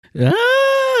Oh,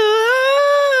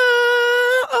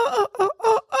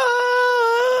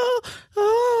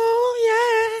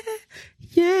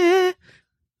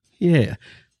 yeah.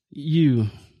 You,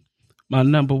 my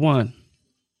number one.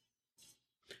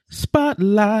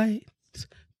 Spotlight,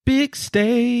 big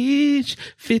stage,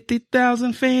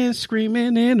 50,000 fans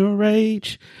screaming in a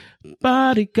rage.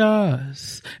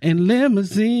 Bodyguards and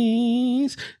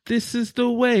limousines. This is the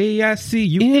way I see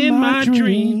you in my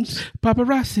dreams.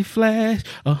 Paparazzi flash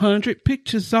 100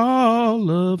 pictures, all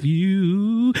of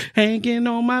you hanging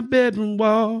on my bedroom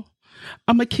wall.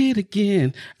 I'm a kid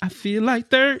again. I feel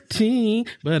like 13,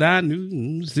 but I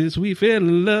knew since we fell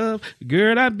in love,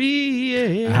 girl, I'll be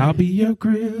your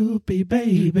groupie,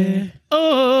 baby.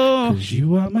 Oh, 'cause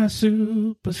you are my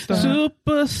superstar.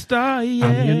 Superstar, yeah.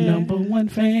 I'm your number one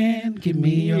fan. Give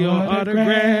me your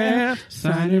autograph.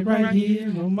 Sign it right here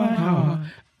on my heart.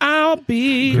 I'll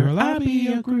be your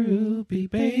groupie,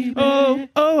 baby. Oh,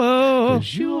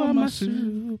 'cause you are my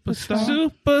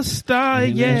superstar.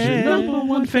 Superstar, yeah. Your number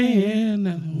one fan.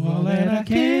 And all that I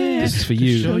can. This is for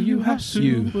you. Show you how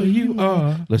super you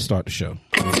are. Let's start the show.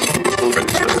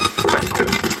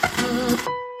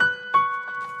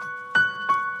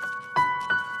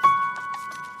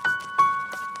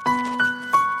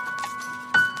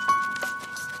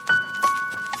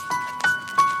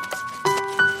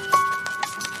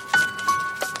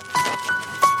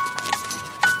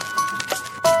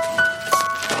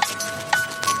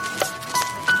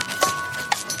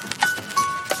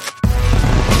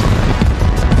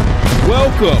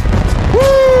 Welcome to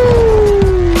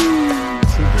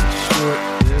the Short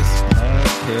This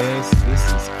Podcast. This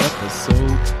is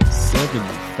episode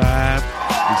 75.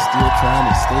 We're still trying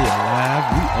to stay alive.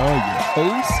 We are your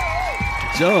hosts,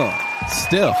 John,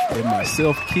 Steph, and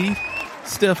myself, Keith.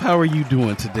 Steph, how are you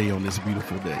doing today on this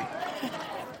beautiful day?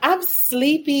 I'm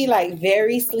sleepy, like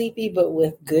very sleepy, but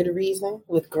with good reason,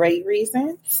 with great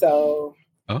reason. So,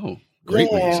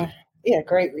 great reason. Yeah,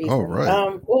 great reason. All right.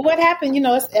 Well, what happened,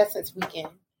 it's Essence Weekend.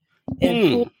 And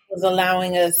Hulu was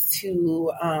allowing us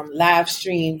to live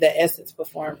stream the Essence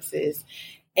performances.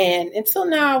 And until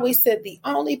now, we said the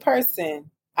only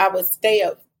person I would stay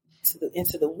up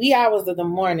into the wee hours of the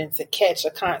morning to catch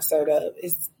a concert of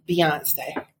is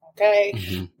Beyonce. Okay?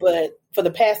 Mm-hmm. But for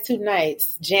the past 2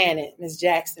 nights, Janet, Miss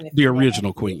Jackson. The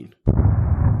original queen.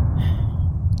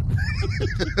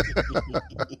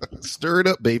 Stir it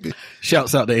up, baby.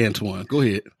 Shouts out to Antoine. Go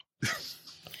ahead.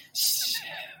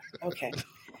 Okay.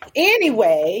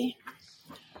 Anyway,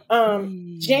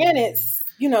 Janet's,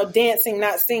 dancing,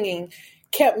 not singing,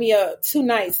 kept me up 2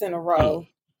 nights in a row.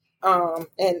 And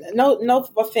no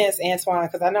offense, Antoine,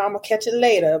 because I know I'm gonna catch it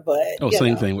later. But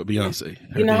same thing with Beyonce.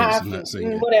 You know how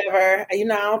whatever. I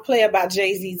don't play about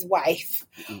Jay-Z's wife.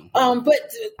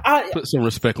 But I put some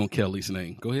respect on Kelly's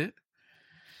name. Go ahead.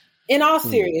 In all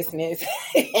seriousness,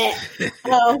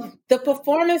 the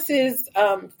performances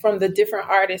from the different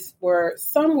artists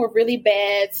some were really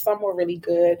bad, some were really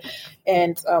good.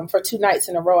 And for 2 nights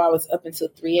in a row, I was up until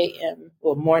 3 a.m.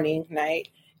 or morning, night.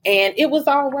 And it was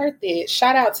all worth it.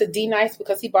 Shout out to D-Nice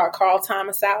because he brought Carl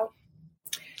Thomas out.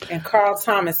 And Carl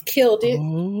Thomas killed it.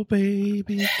 Oh,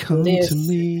 baby, come to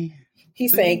me.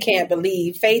 He's saying can't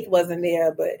believe. Faith wasn't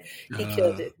there, but he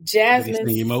killed it. Jasmine.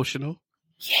 Emotional?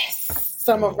 Yes.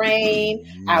 Summer Rain,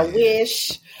 I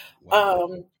Wish.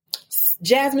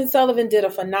 Jasmine Sullivan did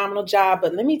a phenomenal job,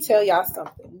 but let me tell y'all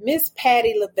something. Miss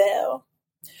Patti LaBelle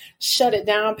shut it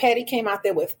down. Patti came out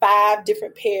there with 5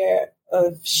 different pairs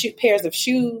of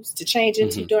shoes to change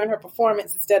into during her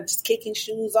performance instead of just kicking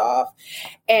shoes off.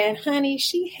 And honey,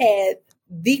 she had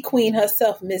the queen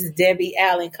herself, Miss Debbie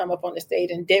Allen, come up on the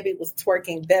stage, and Debbie was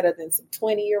twerking better than some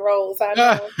 20-year-olds I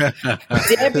know.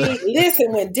 Debbie,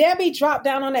 listen, when Debbie dropped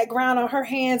down on that ground on her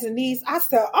hands and knees, I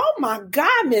said, oh my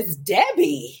God, Miss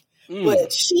Debbie.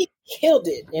 But she killed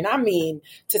it. And I mean,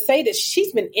 to say that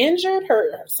she's been injured,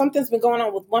 something's been going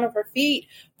on with one of her feet,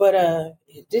 but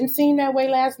it didn't seem that way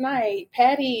last night.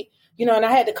 Patti, and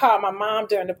I had to call my mom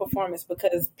during the performance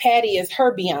because Patti is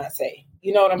her Beyonce.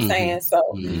 You know what I'm saying? So,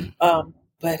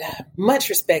 but much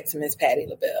respect to Miss Patti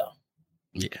LaBelle.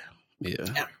 Yeah.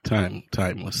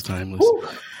 Timeless. Woo.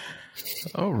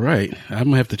 All right. I'm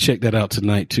going to have to check that out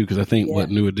tonight, too, because I think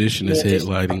New Edition is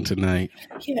headlining tonight.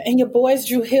 Yeah, and your boys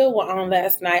Drew Hill were on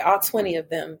last night, all 20 of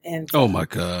them. And oh, my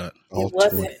God.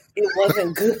 It It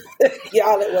wasn't good.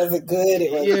 Y'all, it wasn't good.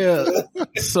 It wasn't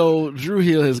good. So Dru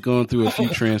Hill has gone through a few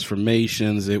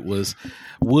transformations. It was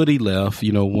Woody left,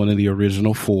 one of the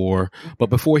original four. But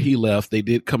before he left, they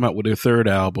did come out with their third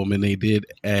album, and they did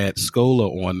add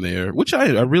Scola on there, which I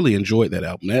really enjoyed that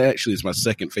album. That actually is my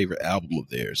second favorite album of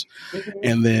theirs. Mm-hmm.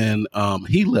 And then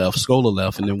he left, Scola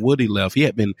left, and then Woody left. He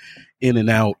had been in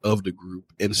and out of the group.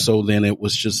 And so then it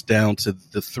was just down to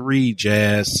the three,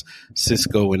 Jazz,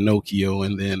 Cisco, and Nokio.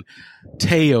 And then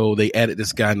Teo, they added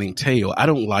this guy named Teo. I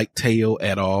don't like Teo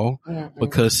at all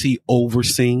because he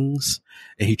oversings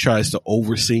and he tries to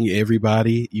oversing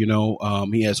everybody. He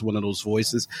has one of those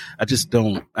voices. I just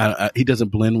don't, he doesn't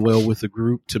blend well with the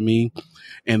group to me.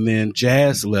 And then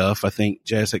Jazz left. I think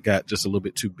Jazz had got just a little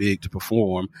bit too big to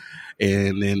perform.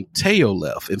 And then Teo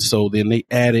left. And so then they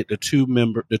added the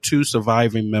two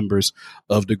surviving members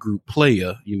of the group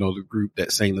Playa, the group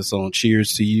that sang the song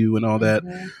Cheers to You and all that.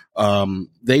 Mm-hmm.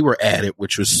 They were added,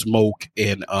 which was Smoke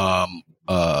and God,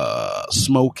 I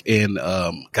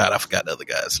forgot the other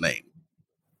guy's name.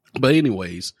 But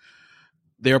anyways,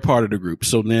 they're part of the group.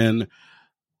 So then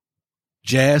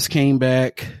Jazz came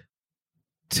back,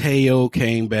 Teo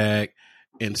came back,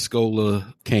 and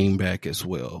Scola came back as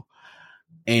well.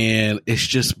 And it's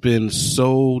just been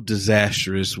so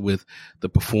disastrous with the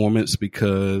performance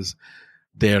because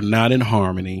they're not in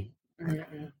harmony.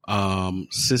 Mm-hmm.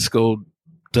 Cisco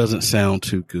doesn't sound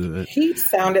too good. He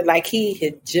sounded like he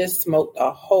had just smoked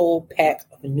a whole pack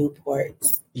of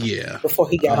Newports. Yeah. Before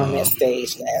he got on that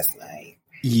stage last night.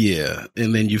 Yeah.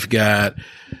 And then you've got,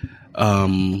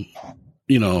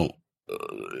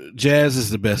 Jazz is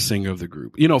the best singer of the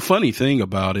group. Funny thing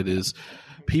about it is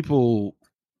people,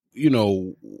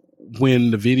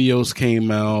 when the videos came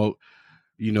out,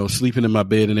 Sleeping in My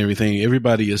Bed and everything,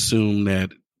 everybody assumed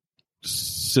that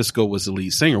Cisco was the lead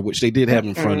singer, which they did have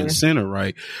in front and center,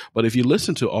 right? But if you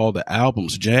listen to all the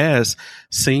albums, Jazz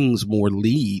sings more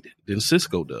lead than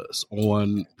Cisco does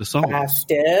on the song. 5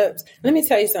 Steps. Let me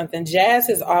tell you something. Jazz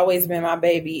has always been my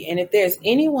baby. And if there's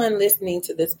anyone listening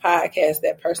to this podcast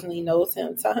that personally knows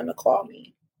him, tell him to call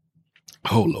me.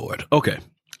 Oh, Lord. Okay.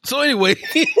 So anyway,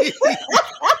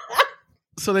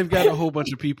 so they've got a whole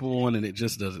bunch of people on and it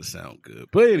just doesn't sound good.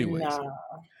 But anyways,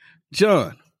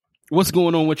 John, what's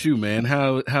going on with you, man?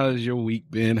 How has your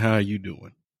week been? How are you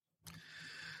doing?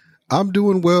 I'm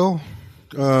doing well.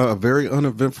 A very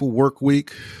uneventful work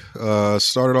week.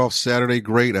 Started off Saturday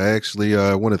great. I actually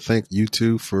want to thank you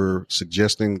two for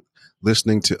suggesting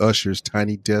listening to Usher's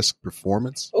Tiny Desk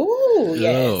performance. Ooh,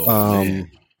 yes.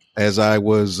 As I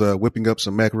was whipping up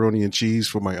some macaroni and cheese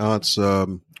for my aunt's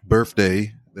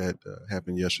birthday that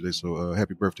happened yesterday. So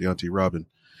happy birthday, Auntie Robin.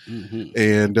 Mm-hmm.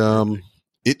 And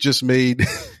it just made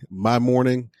my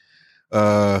morning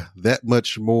that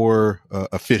much more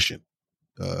efficient.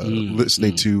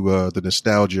 Listening to the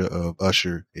nostalgia of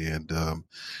Usher and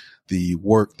the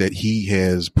work that he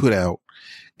has put out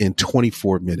in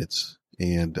 24 minutes.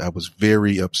 And I was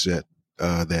very upset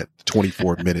that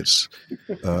 24 minutes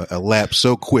elapsed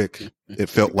so quick, it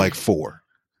felt like 4.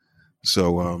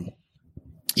 So,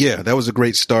 that was a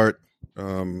great start.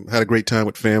 Had a great time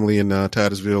with family in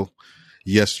Titusville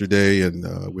yesterday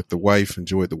and with the wife,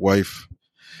 enjoyed the wife.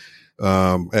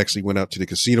 Actually went out to the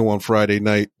casino on Friday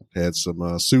night, had some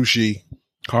sushi.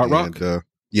 Hard Rock?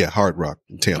 Hard Rock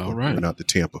in Tampa. All right. Went out to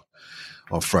Tampa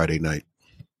on Friday night.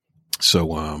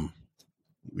 So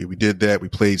we did that. We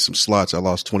played some slots. I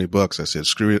lost $20. I said,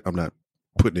 screw it. I'm not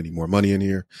putting any more money in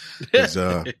here.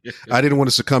 I didn't want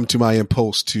to succumb to my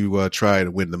impulse to try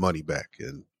to win the money back.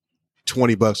 And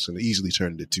 $20 and easily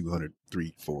turned into $200,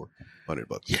 $300,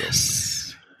 $400. Yes.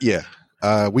 So,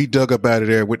 yeah. We dug up out of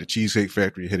there, went to Cheesecake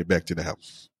Factory, and headed back to the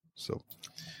house. So,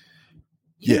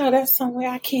 you know, that's somewhere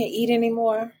I can't eat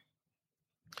anymore.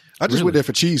 I just went there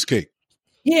for cheesecake.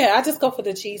 Yeah, I just go for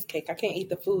the cheesecake. I can't eat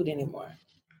the food anymore.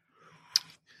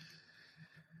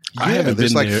 I haven't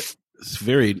been there. It's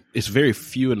very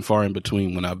few and far in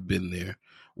between when I've been there.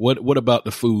 What about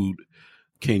the food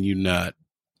can you not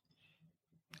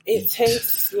It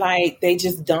tastes like they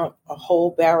just dump a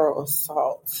whole barrel of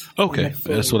salt. Okay,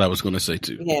 that's what I was going to say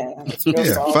too. Yeah, it's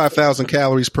real 5,000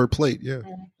 calories per plate. Yeah.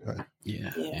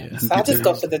 Yeah. So I just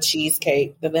go for the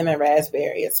cheesecake, the lemon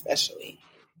raspberry especially.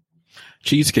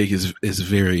 Cheesecake is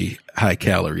very high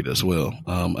caloried as well.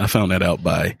 I found that out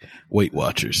by Weight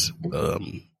Watchers.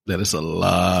 That is a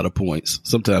lot of points,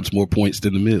 sometimes more points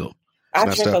than the meal. I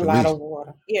drink a lot of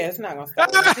water. Yeah, it's not going to stop.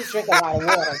 I just drink a lot of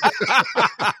water.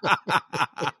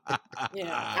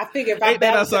 Yeah, I figure if I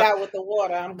balance it out with the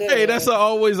water, I'm good. Hey, that's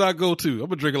always I go to. I'm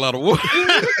going to drink a lot of water.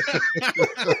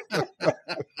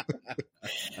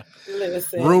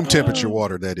 Listen, room temperature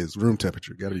water, that is. Room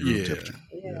temperature. Got to be room temperature.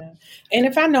 Yeah, Yeah. And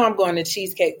if I know I'm going to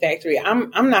Cheesecake Factory,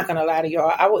 I'm not going to lie to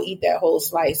y'all. I will eat that whole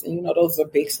slice. And, those are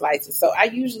big slices. So I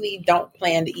usually don't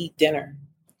plan to eat dinner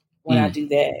when I do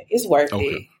that. It's worth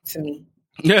it to me.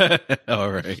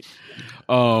 All right.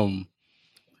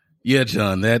 Yeah,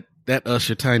 John, that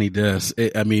Usher Tiny Desk,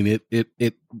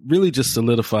 it really just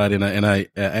solidified. And I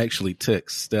actually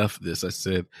text Steph this. I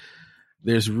said,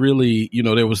 there's really,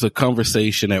 there was a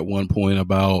conversation at one point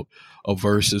about a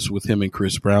versus with him and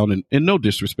Chris Brown, and no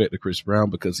disrespect to Chris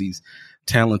Brown because he's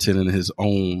talented in his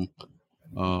own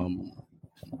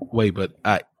way, but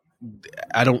I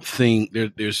don't think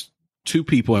there's two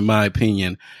people, in my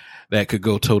opinion, that could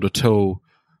go toe to toe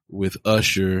with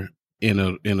Usher in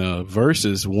a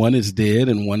versus. One is dead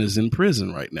and one is in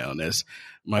prison right now, and that's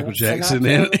Michael Jackson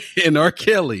and R.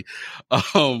 Kelly.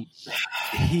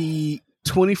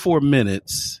 24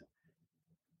 minutes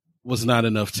was not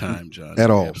enough time, John. At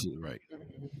all. Absolutely right.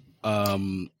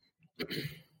 And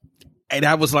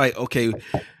I was like, okay,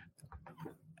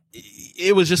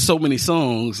 it was just so many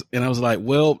songs. And I was like,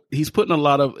 well, he's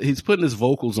putting his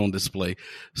vocals on display.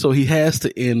 So he has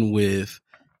to end with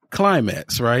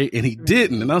climax, right? And he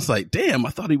didn't. And I was like, damn,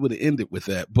 I thought he would have ended with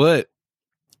that. But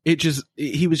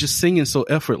he was just singing so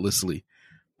effortlessly.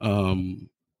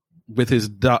 With his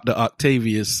Dr. Ock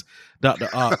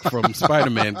from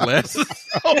Spider-Man glasses.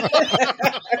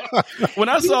 When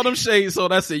I saw them shades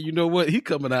on, I said, you know what?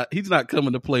 He's not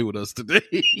coming to play with us today.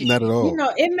 Not at all.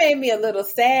 It made me a little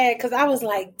sad because I was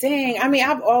like, dang. I mean,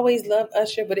 I've always loved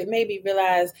Usher, but it made me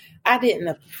realize I didn't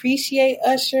appreciate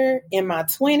Usher in my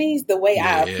 20s the way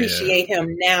I appreciate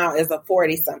him now as a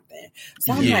 40-something.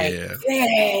 So I'm like,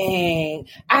 dang.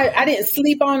 I didn't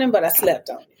sleep on him, but I slept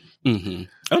on him. Mm-hmm.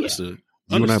 Understood.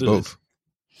 You and I both.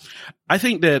 I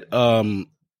think that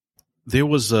there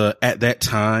was at that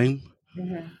time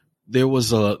there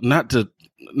was not to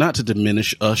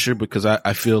diminish Usher, because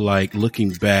I feel like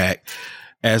looking back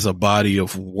as a body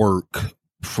of work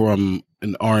from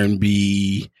an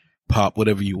R&B, pop,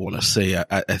 whatever you want to say,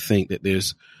 I think that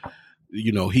there's,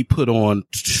 he put on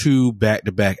 2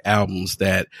 back-to-back albums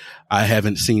that I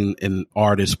haven't seen an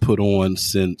artist put on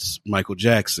since Michael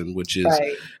Jackson, which is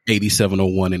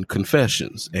 8701 and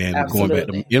Confessions, and going back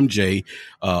to MJ,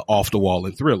 Off the Wall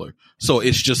and Thriller. So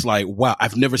it's just like, wow,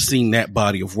 I've never seen that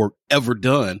body of work ever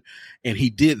done. And he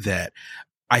did that.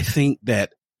 I think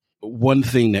that one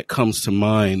thing that comes to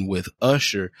mind with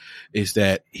Usher is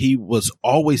that he was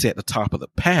always at the top of the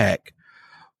pack,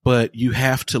 but you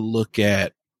have to look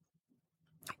at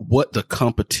what the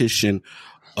competition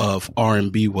of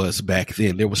R&B was back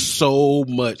then. There was so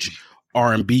much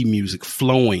R&B music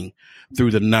flowing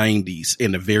through the 90s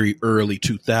and the very early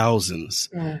 2000s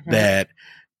that,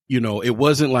 it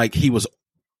wasn't like he was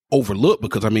overlooked,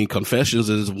 because Confessions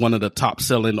is one of the top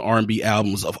selling R&B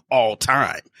albums of all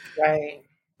time. Right.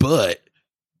 But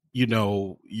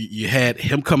you had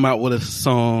him come out with a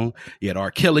song. You had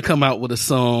R. Kelly come out with a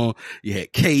song. You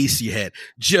had Case. You had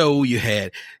Joe. You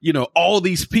had, all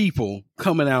these people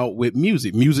coming out with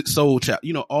music, Soul Child.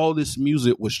 All this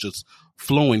music was just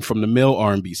flowing from the male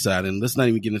R&B side. And let's not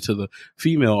even get into the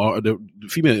female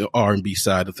R&B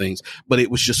side of things, but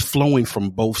it was just flowing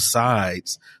from both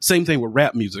sides. Same thing with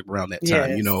rap music around that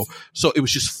time, so it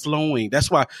was just flowing.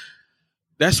 That's why,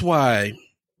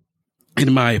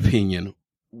 in my opinion,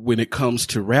 when it comes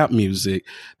to rap music,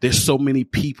 there's so many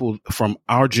people from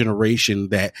our generation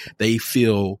that they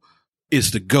feel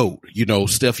is the GOAT.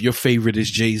 Steph, your favorite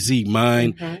is Jay-Z.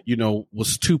 Mine,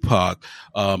 was Tupac.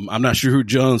 I'm not sure who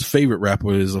John's favorite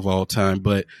rapper is of all time,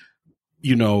 but,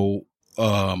 it's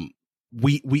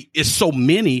so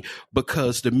many,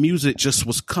 because the music just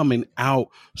was coming out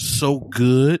so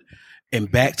good and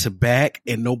back to back,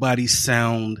 and nobody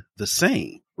sound the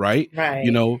same. Right.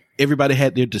 Everybody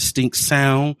had their distinct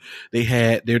sound. They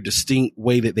had their distinct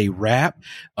way that they rap.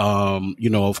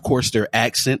 Of course, their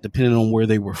accent, depending on where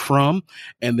they were from.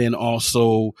 And then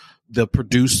also the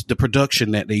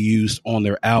production that they used on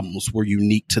their albums were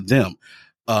unique to them.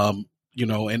 And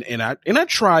I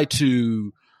try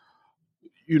to,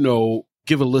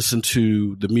 give a listen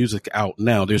to the music out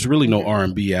now. There's really no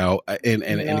R&B out. And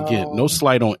again, no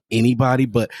slight on anybody,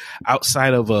 but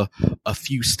outside of a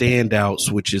few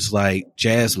standouts, which is like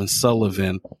Jasmine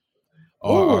Sullivan,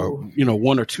 or,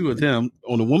 one or two of them.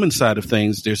 On the woman's side of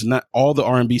things, there's not all the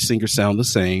R&B singers sound the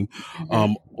same.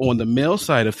 On the male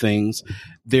side of things,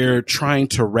 they're trying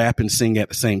to rap and sing at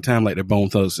the same time, like they're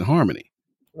Bone Thugs and Harmony.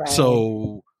 Right.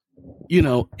 So,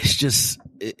 it's just,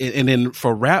 and then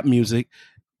for rap music,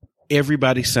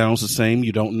 everybody sounds the same.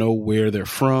 You don't know where they're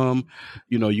from.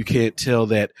 You know, you can't tell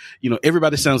that, you know,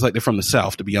 everybody sounds like they're from the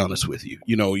South, to be honest with you.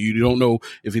 You know, you don't know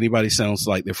if anybody sounds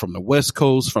like they're from the West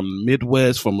Coast, from the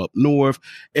Midwest, from up north.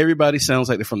 Everybody sounds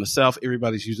like they're from the South.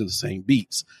 Everybody's using the same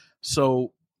beats.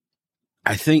 So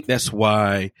I think that's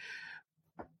why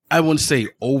I wouldn't say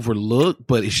overlooked,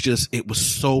 but it's just, it was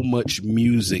so much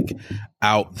music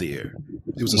out there.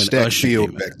 It was a stacked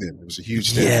field back then. It was a huge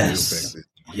stacked field back then.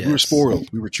 Yes. We were spoiled.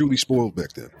 We were truly spoiled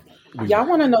back then. Y'all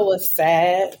want to know what's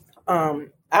sad?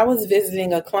 I was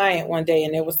visiting a client one day,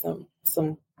 and there was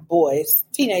some boys,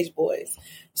 teenage boys,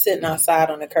 sitting outside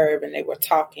on the curb, and they were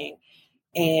talking.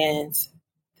 And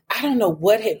I don't know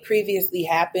what had previously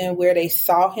happened where they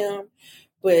saw him,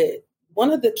 but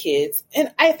one of the kids,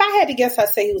 and if I had to guess, I'd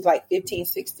say he was like 15,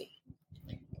 16.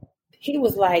 He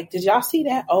was like, did y'all see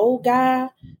that old guy,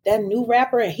 that new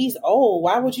rapper? And he's old.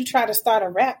 Why would you try to start a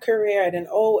rap career at an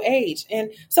old age? And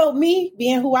so me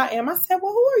being who I am, I said,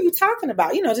 well, who are you talking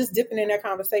about? You know, just dipping in their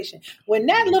conversation. When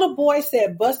that little boy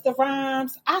said Busta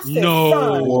Rhymes, I said,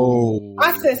 son. Whoa.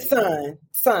 I said,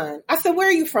 son. I said, where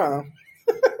are you from?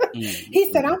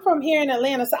 He said, I'm from here in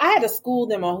Atlanta. So I had to school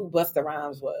them on who Busta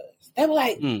Rhymes was. They were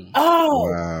like, oh,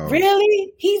 wow.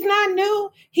 Really? He's not new?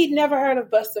 He'd never heard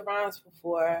of Busta Rhymes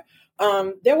before.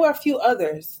 There were a few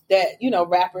others that, you know,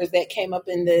 rappers that came up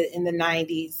in the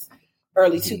 90s,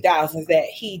 early 2000s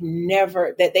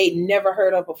that they'd never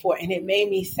heard of before. And it made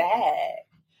me sad.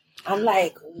 I'm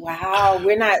like, wow,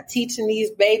 we're not teaching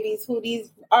these babies who these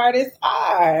artists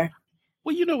are.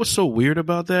 Well, you know what's so weird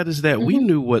about that is that we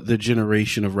knew what the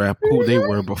generation of rap, who they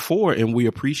were before, and we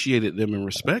appreciated them and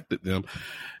respected them.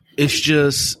 It's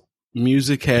just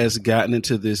music has gotten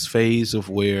into this phase of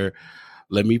where,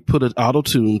 let me put an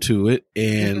auto-tune to it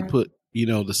and put, you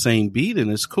know, the same beat, and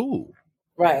it's cool.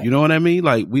 Right. You know what I mean?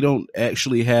 Like, we don't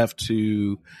actually have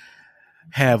to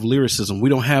have lyricism. We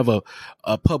don't have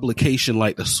a publication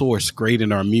like The Source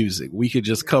grading our music. We could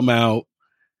just come out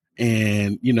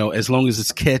and, you know, as long as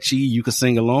it's catchy, you can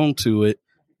sing along to it.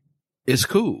 It's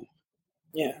cool.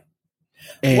 Yeah.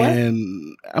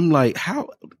 And I'm like, how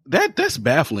that's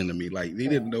baffling to me. Like, they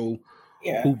didn't know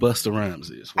who Busta Rhymes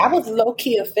is. Wow. I was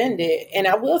low-key offended. And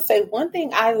I will say one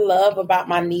thing I love about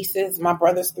my nieces, my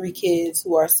brother's 3 kids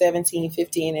who are 17,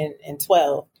 15, and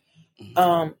 12.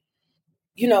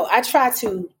 You know, I try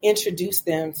to introduce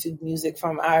them to music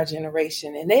from our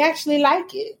generation, and they actually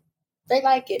like it. They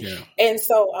like it. Yeah. And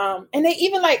so, and they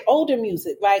even like older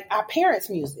music, like our parents'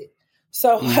 music.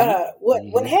 So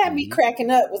what had me cracking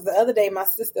up was the other day, my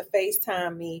sister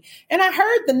FaceTimed me and I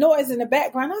heard the noise in the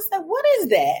background. I said, what is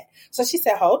that? So she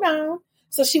said, hold on.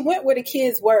 So she went where the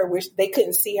kids were, which they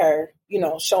couldn't see her, you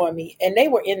know, showing me. And they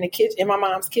were in the kitchen, in my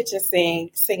mom's kitchen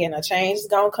singing A Change Is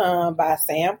Gonna Come by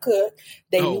Sam Cooke.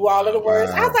 They knew all of the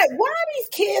words. I was like, why are these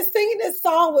kids singing this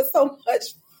song with so much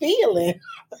feeling?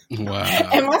 Wow.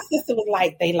 And my sister was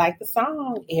like, they like the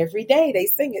song every day. They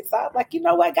sing it. So I was like, you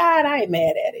know what, God, I ain't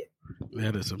mad at it.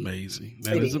 That is amazing.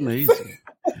 That is amazing.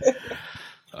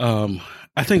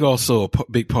 I think also a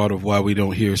big part of why we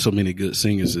don't hear so many good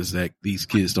singers is that these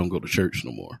kids don't go to church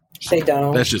no more. They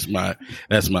don't. That's my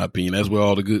opinion. That's where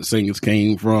all the good singers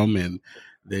came from, and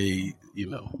they, you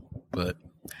know. But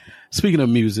speaking of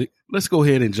music, let's go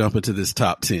ahead and jump into this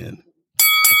top 10.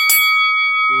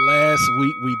 Last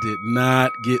week we did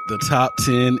not get the top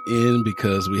 10 in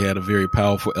because we had a very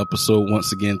powerful episode.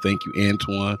 Once again, thank you,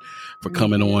 Antoine, for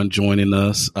coming on, joining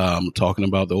us, talking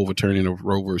about the overturning of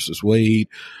Roe versus Wade.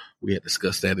 We had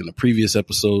discussed that in the previous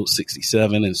episode,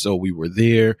 67, and so we were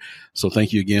there. So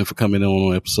thank you again for coming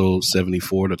on episode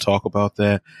 74 to talk about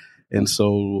that. And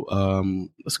so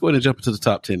let's go ahead and jump into the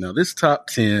top 10. Now, this top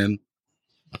 10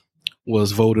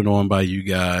 was voted on by you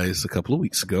guys a couple of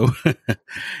weeks ago.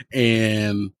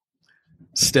 And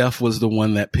Steph was the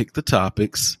one that picked the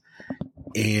topics.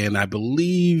 And I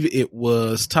believe it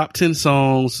was top 10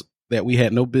 songs that we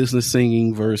had no business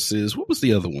singing versus, what was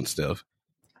the other one, Steph,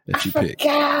 that you picked?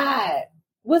 God,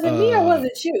 was it me or was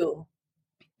it you?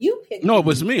 You picked No, it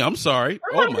was me. I'm sorry.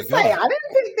 Oh my God. I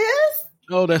didn't pick this.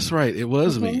 Oh, that's right. It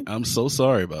was me. I'm so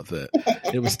sorry about that.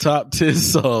 It was top 10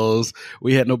 songs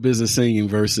we had no business singing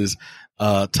versus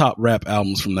top rap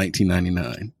albums from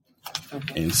 1999.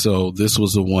 And so this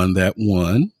was the one that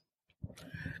won.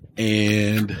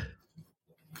 And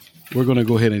we're going to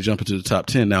go ahead and jump into the top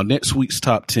 10. Now, next week's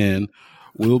top 10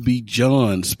 will be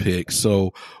John's pick.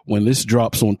 So when this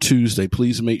drops on Tuesday,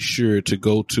 please make sure to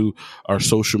go to our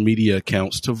social media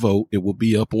accounts to vote. It will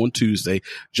be up on Tuesday.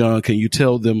 John, can you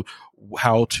tell them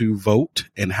how to vote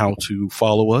and how to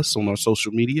follow us on our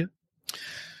social media?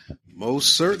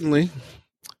 Most certainly.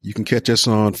 You can catch us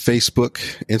on Facebook,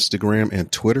 Instagram,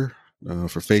 and Twitter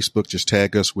For Facebook, just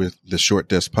tag us with the Short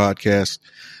Desk Podcast.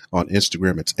 On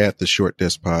Instagram, it's at the Short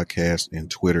Desk Podcast, and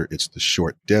Twitter, it's the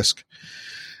Short Desk.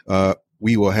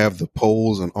 We will have the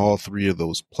polls on all three of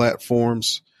those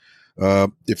platforms.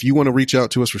 If you want to reach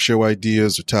out to us for show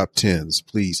ideas or top 10s,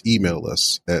 please email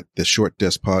us at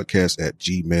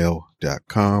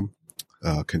theshortdeskpodcast@gmail.com.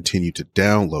 Continue to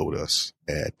download us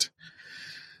at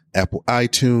Apple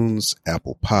iTunes,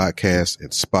 Apple Podcasts, and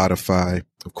Spotify.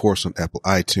 Of course, on Apple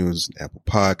iTunes and Apple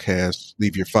Podcasts,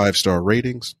 leave your 5-star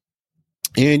ratings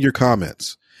and your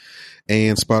comments.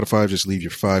 And Spotify, just leave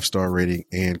your 5-star rating,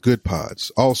 and Good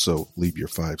Pods also leave your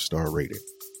 5-star rating.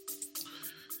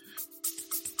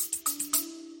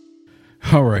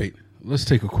 All right, let's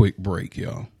take a quick break,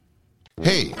 y'all.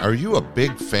 Hey, are you a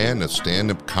big fan of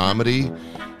stand-up comedy?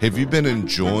 Have you been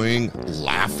enjoying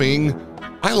laughing?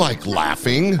 I like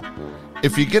laughing.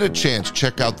 If you get a chance,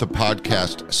 check out the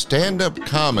podcast Stand Up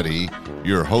Comedy,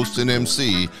 Your Host and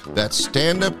MC. That's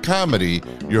Stand Up Comedy,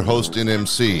 Your Host and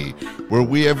MC, where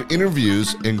we have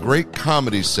interviews and great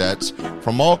comedy sets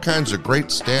from all kinds of great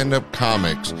stand-up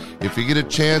comics. If you get a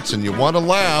chance and you want to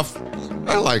laugh,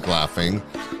 I like laughing.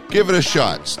 Give it a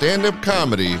shot. Stand Up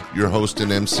Comedy, Your Host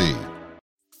and MC.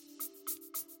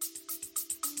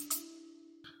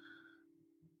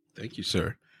 Thank you,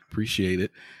 sir. Appreciate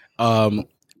it.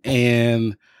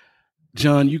 And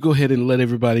John, you go ahead and let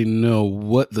everybody know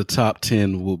what the top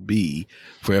 10 will be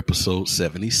for episode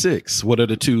 76. What are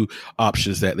the two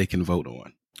options that they can vote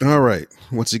on? All right.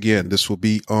 Once again, this will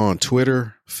be on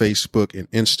Twitter, Facebook, and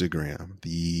Instagram.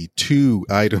 The two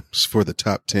items for the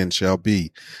top 10 shall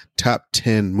be top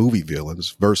 10 movie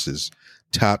villains versus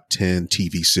top 10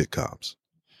 TV sitcoms.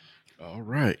 All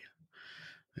right.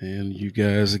 And you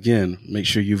guys, again, make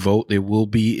sure you vote. They will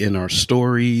be in our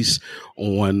stories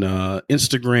on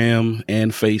Instagram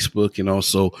and Facebook, and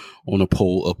also on a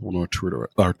poll up on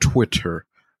our Twitter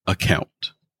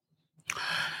account.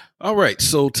 All right.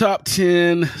 So top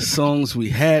 10 songs we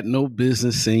had no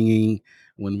business singing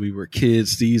when we were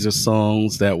kids. These are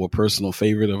songs that were personal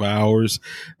favorite of ours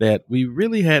that we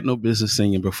really had no business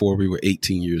singing before we were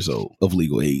 18 years old of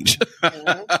legal age.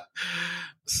 Mm-hmm.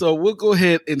 So we'll go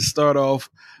ahead and start off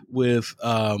with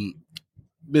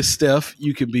Miss Steph.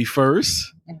 You can be first.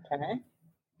 Okay.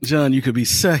 John, you could be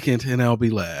second, and I'll be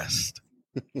last.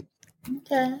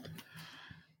 Okay.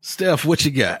 Steph, what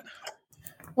you got?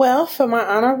 Well, for my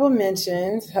honorable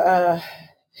mentions,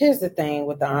 here's the thing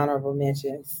with the honorable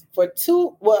mentions. My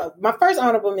first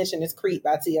honorable mention is Creep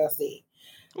by TLC.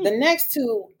 Ooh. The next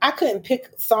two, I couldn't pick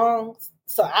songs,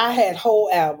 so I had whole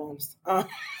albums.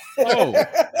 Oh,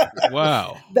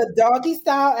 wow. The Doggy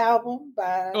Style album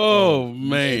by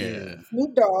man,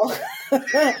 Snoop Dogg.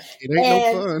 It ain't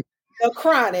no fun. The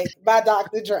Chronic by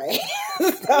Dr. Dre.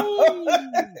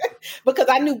 Because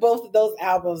I knew both of those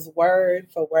albums word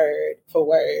for word for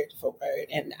word for word,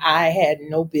 and I had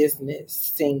no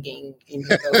business singing any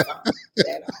of those songs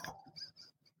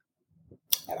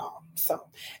at all. So,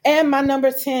 and my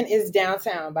number 10 is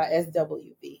Downtown by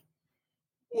SWV.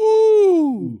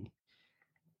 Ooh.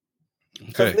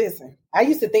 Because listen, I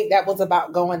used to think that was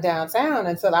about going downtown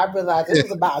until I realized it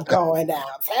was about going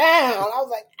downtown. I was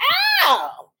like,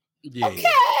 ow, yeah. Okay.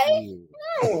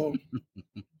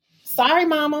 Sorry,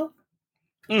 Mama.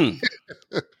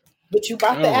 But you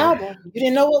bought the album. You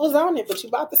didn't know what was on it, but you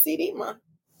bought the CD, Ma.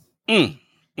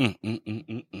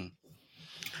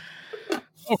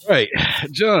 All right.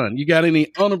 John, you got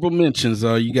any honorable mentions,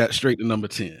 or you got straight to number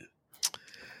 10?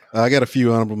 I got a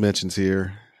few honorable mentions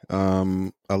here.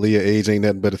 Aaliyah, Age Ain't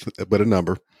Nothing but a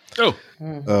Number. Oh.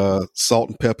 Salt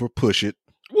and Pepper, Push It.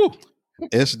 Woo.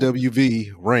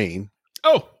 SWV, Rain.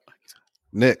 Oh.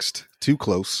 Next, Too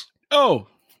Close. Oh.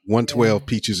 112,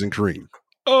 Peaches and Cream.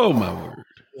 Oh, my word.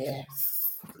 Yes.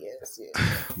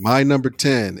 My number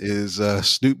 10 is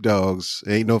Snoop Dogg's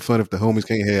Ain't No Fun If the Homies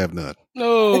Can't Have None.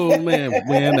 Oh, man.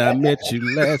 When I met you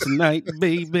last night,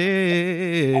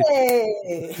 baby.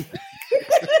 Hey.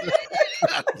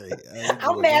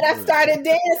 I'm mad I started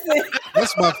dancing.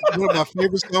 That's one of my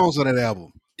favorite songs on that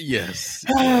album. Yes.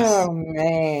 Oh,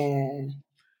 man.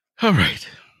 All right.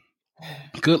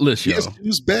 Good list, y'all. Yes,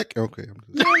 who's back? Okay.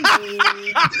 Nope.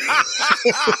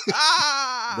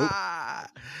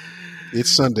 It's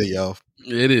Sunday, y'all.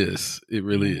 It is. It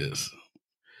really is.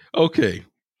 Okay.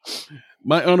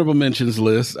 My honorable mentions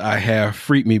list, I have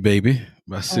Freak Me Baby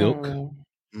by Silk.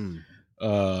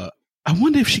 I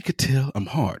wonder if she could tell I'm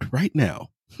hard right now.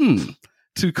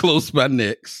 Too Close by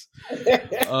Nyx.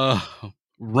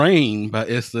 Rain by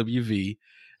SWV.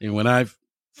 And when I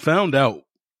found out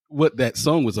what that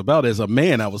song was about as a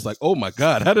man, I was like, oh my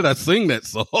God, how did I sing that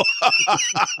song?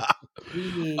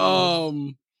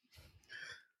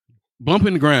 Bump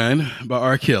and Grind by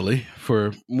R. Kelly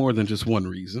for more than just one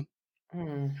reason.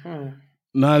 Mm-hmm.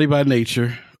 Naughty by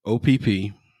Nature,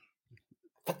 OPP.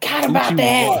 Forgot about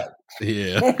that.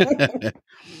 Yeah.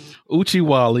 Uchi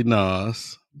Wally,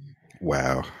 Nas.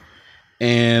 Wow.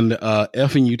 And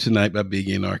Effing You Tonight by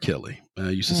Biggie and R. Kelly.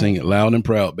 I used to sing it loud and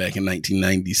proud back in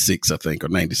 1996, I think, or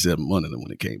 97, one of them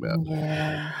when it came out.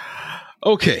 Yeah.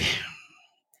 Okay.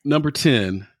 Number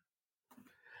 10.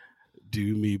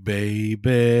 Do Me Baby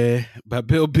by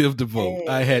Bill Biv DeVoe.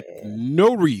 I had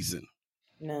no reason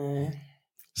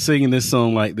singing this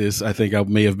song like this. I think I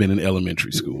may have been in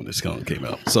elementary school when this song came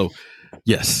out. So,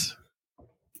 yes.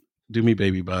 Do Me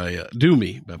Baby by Bill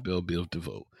Biv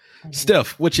DeVoe. Mm-hmm.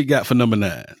 Steph, what you got for number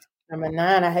 9? Number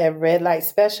 9, I have Red Light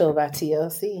Special by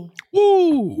TLC.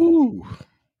 Woo!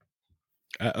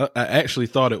 I actually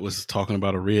thought it was talking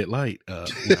about a red light.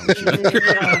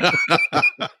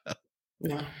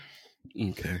 No.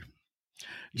 Okay.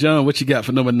 John, what you got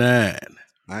for number 9?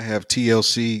 I have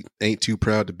TLC, Ain't Too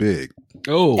Proud to Big.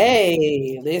 Oh.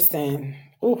 Hey, listen.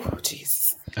 Oh,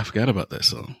 Jesus. I forgot about that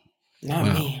song.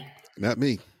 Not me. Not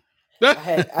me.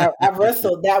 I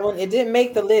wrestled that one. It didn't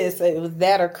make the list. It was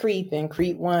that or Creep, and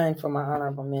Creep won for my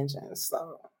honorable mentions.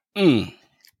 So,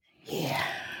 yeah.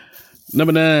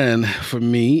 Number 9 for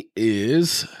me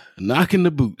is Knocking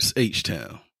the Boots,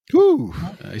 H-Town. Woo.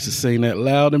 I used to sing that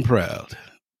loud and proud.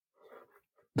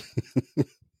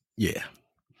 Yeah.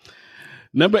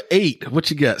 Number 8, what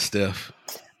you got, Steph?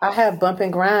 I have Bump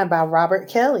and Grind by Robert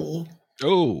Kelly.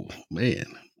 Oh, man.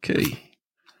 Okay.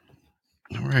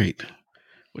 All right.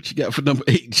 What you got for number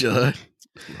 8, John?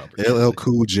 LL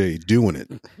Cool J, Doing It.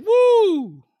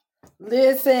 Woo!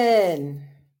 Listen.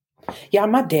 Y'all,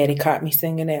 my daddy caught me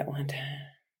singing that one time.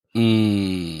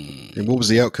 And what was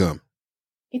the outcome?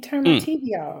 He turned my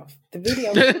TV off. The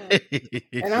video was on.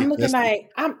 And I'm looking like,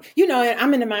 I'm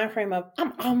in the mind frame of,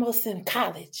 I'm almost in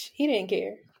college. He didn't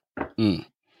care.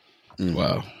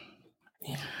 Wow.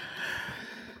 Yeah.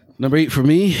 Number 8 for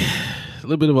me, a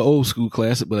little bit of an old school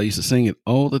classic, but I used to sing it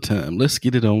all the time. Let's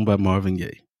Get It On by Marvin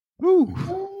Gaye. Woo.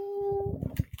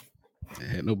 I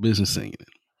had no business singing it.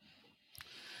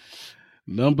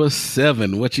 Number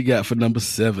 7, what you got for number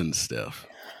 7, Steph?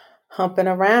 Humping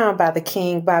Around by the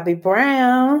King Bobby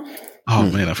Brown. Oh,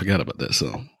 man, I forgot about that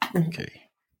song. Okay.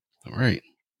 All right.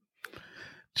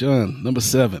 John, number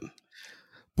 7.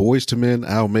 Boys to Men,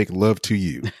 I'll Make Love to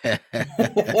You. It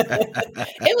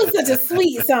was such a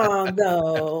sweet song,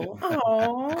 though.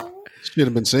 Aww. Should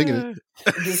have been singing it.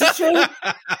 This is true.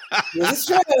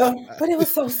 But it was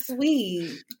so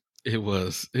sweet. It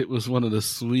was one of the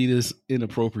sweetest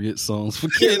inappropriate songs for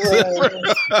kids.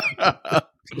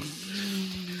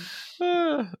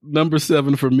 Number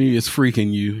 7 for me is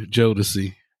Freaking You,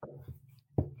 Jodeci.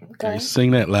 Okay.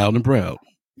 Sing that loud and proud.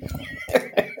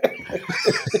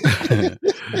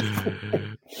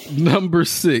 Number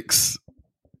 6.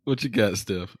 What you got,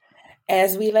 Steph?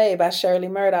 As We Lay by Shirley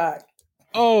Murdoch.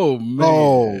 Oh, man.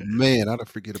 Oh, man. I don't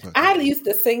forget about that. I used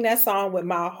to sing that song with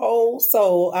my whole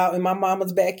soul out in my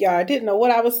mama's backyard. Didn't know what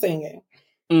I was singing.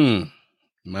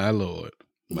 My Lord.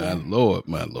 My Lord.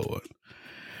 My Lord.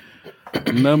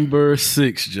 Number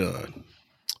 6, John.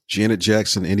 Janet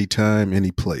Jackson, Anytime,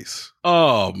 Any Place.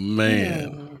 Oh,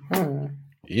 man.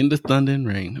 In the Thunder and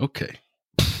Rain. Okay.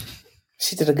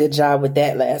 She did a good job with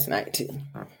that last night, too.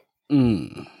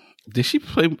 Did she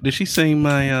sing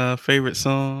my favorite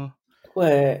song?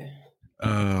 What?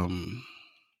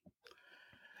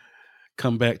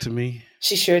 Come Back to Me.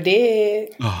 She sure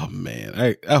did. Oh man,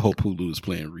 I hope Hulu is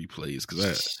playing replays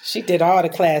because she did all the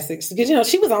classics because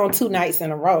she was on 2 nights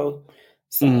in a row.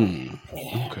 So,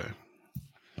 Okay.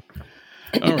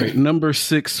 All right, number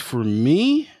 6 for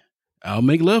me. I'll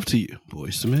Make Love to You,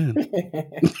 Boys to Men.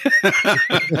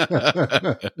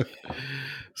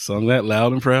 Sung that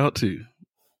loud and proud too.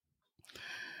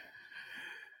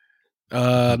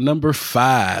 Number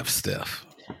 5, Steph.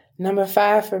 Number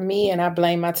 5 for me, and I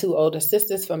blame my 2 older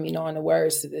sisters for me knowing the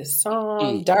words to this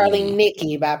song, Darling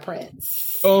Nikki by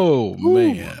Prince. Oh,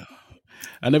 man.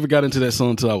 I never got into that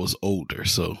song until I was older,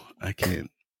 so I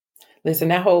can't. Listen,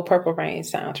 that whole Purple Rain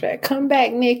soundtrack. Come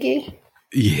back, Nikki.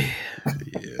 Yeah.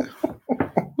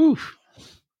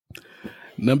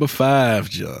 Number 5,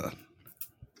 John.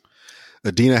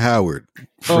 Adina Howard,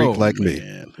 Freak Like Me.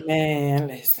 Man,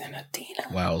 listen, Adina.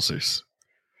 Wowzers.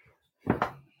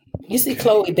 You see,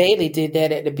 Chloe Bailey did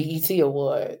that at the BET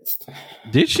Awards.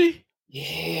 Did she?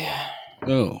 Yeah.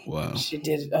 Oh, wow. She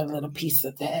did a little piece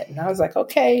of that. And I was like,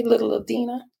 okay, little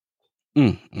Adina.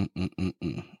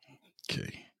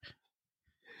 Okay.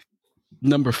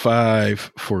 Number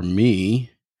 5 for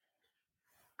me,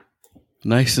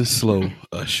 Nice and Slow,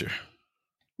 Usher.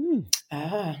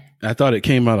 I thought it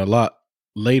came out a lot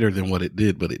later than what it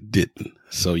did, but it didn't.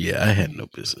 So yeah, I had no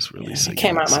business really singing. It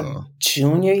came out that my song.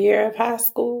 junior year of high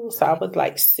school. So I was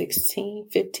like 16,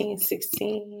 15,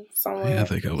 16, somewhere. Yeah, I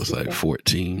think I was like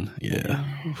 14. Yeah,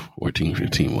 14,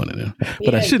 15, one of them.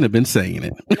 But I shouldn't have been saying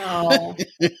it.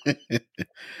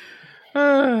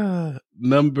 No.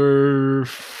 Number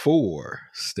 4,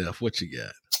 Steph, what you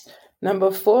got?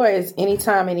 Number 4 is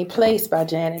Anytime, Any Place by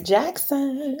Janet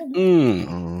Jackson.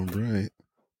 All right.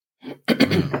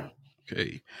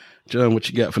 Okay. John, what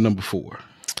you got for number 4?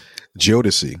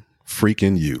 Jodeci,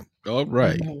 Freaking You. All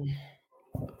right.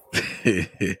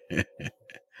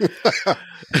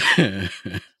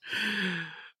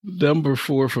 Number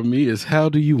 4 for me is How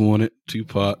Do You Want It,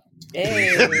 Tupac.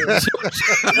 Hey.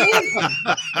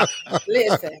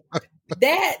 Listen,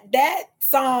 that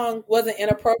song wasn't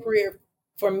inappropriate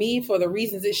for me for the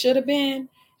reasons it should have been.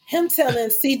 Him telling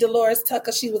C. Dolores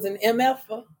Tucker she was an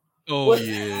MF. Oh,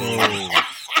 yeah.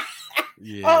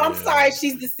 Yeah. Oh, I'm sorry,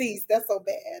 she's deceased. That's so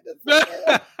bad.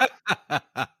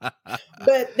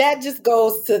 But that just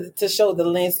goes to show the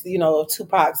length, of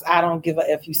Tupac's "I don't give a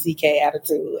fuck"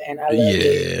 attitude, and I love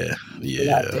it.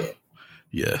 Yeah.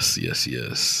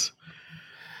 Yes.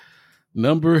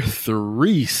 Number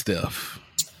 3, Steph.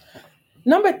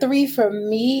 Number 3 for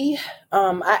me,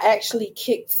 I actually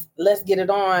kicked "Let's Get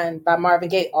It On" by Marvin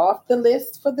Gaye off the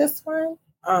list for this one.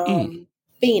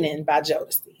 "Fiendin'" by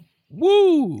Jodeci.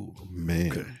 Woo!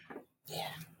 Man. Okay. Yeah.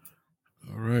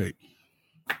 All right.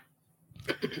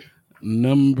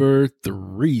 Number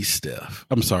 3, Steph.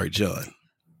 I'm sorry, John.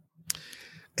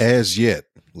 As Yet,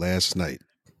 Last Night.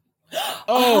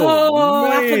 Oh,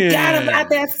 I forgot about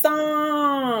that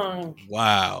song.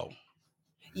 Wow.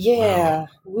 Yeah,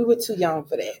 we were too young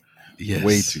for that. Yes.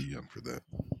 Way too young for that.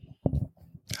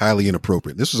 Highly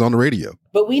inappropriate. This was on the radio.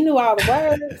 But we knew all the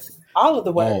words. All of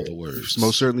the words. All the words.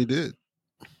 Most certainly did.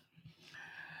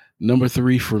 Number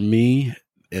 3 for me,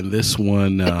 and this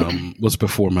one was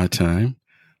before my time,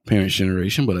 Parents'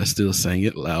 Generation, but I still sang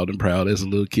it loud and proud as a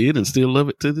little kid and still love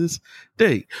it to this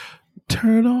day.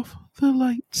 Turn off the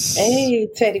lights. Hey,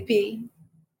 Teddy P.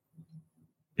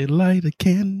 And light a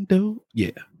candle. Yeah.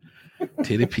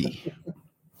 Teddy P.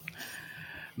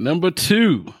 Number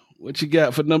 2. What you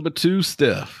got for number 2,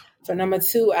 Steph? For number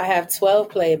 2, I have 12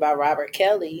 Play by Robert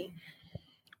Kelly.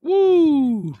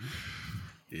 Woo!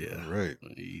 Yeah, right.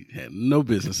 He had no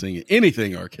business singing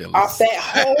anything R. Kelly. Off that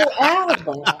whole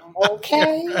album,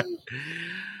 okay?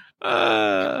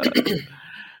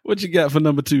 What you got for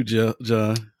number 2,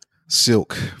 John?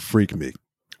 Silk, Freak Me.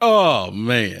 Oh,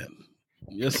 man.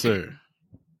 Yes, sir.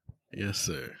 Yes,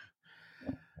 sir.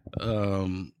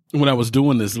 When I was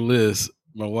doing this list,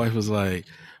 my wife was like,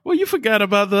 well, you forgot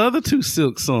about the other 2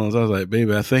 Silk songs. I was like,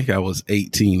 baby, I think I was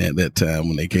 18 at that time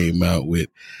when they came out with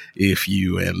If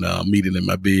You and Meeting in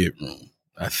My Bedroom,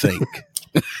 I think.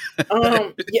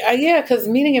 Yeah, because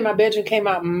Meeting in My Bedroom came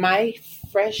out my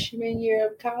freshman year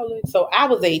of college. So I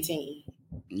was 18.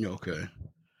 Okay.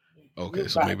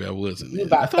 So maybe I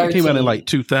wasn't. I thought it came out in like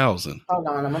 2000. Hold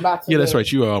on, I'm about to. Yeah, that's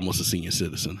right. You are almost a senior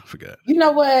citizen. I forgot. You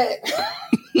know what?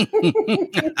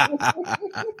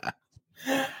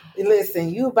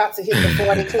 Listen, you about to hit the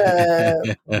 40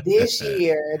 club this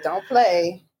year. Don't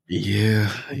play. Yeah.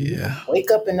 Wake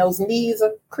up and those knees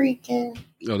are creaking.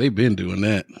 Oh, they've been doing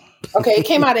that. Okay, it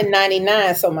came out in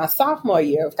 99, so my sophomore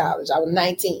year of college, I was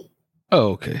 19. Oh,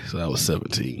 okay. So I was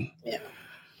 17. Yeah.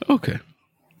 Okay.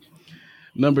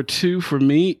 Number 2 for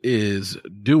me is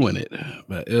Doing It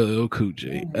by LL Cool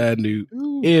J. I knew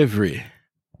every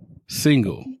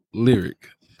single lyric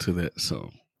to that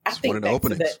song. I think back to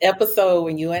the episode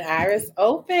when you and Iris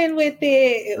opened with it.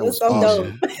 It was so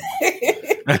awesome. dope.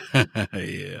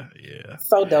 Yeah.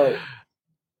 So dope.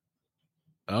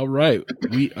 All right.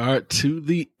 We are to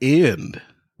the end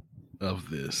of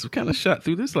this. We kind of shot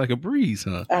through this like a breeze,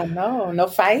 huh? I know. No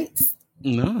fights?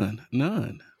 None.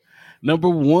 Number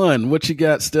 1. What you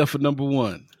got, Steph, for number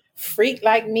 1? Freak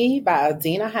Like Me by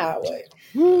Adina Howard.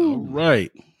 All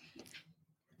right.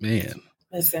 Man.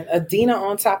 Listen, Adina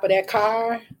on top of that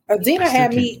car. Adina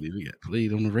had me. We got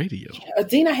played on the radio.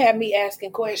 Adina had me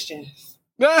asking questions.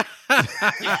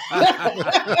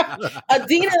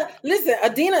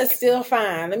 Adina is still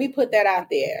fine. Let me put that out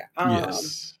there.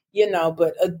 Yes.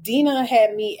 But Adina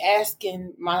had me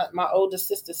asking my older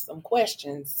sister some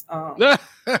questions. And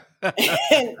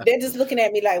they're just looking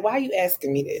at me like, why are you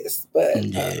asking me this? But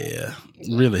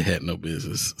really had no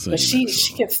business. But she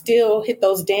can still hit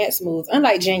those dance moves,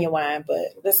 unlike Genuine,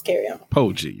 but let's carry on.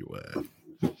 Genuine.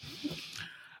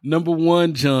 Number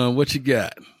 1, John, what you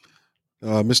got?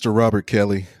 Mr. Robert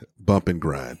Kelly, Bump and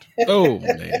Grind. Oh,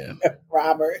 man.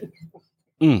 Robert.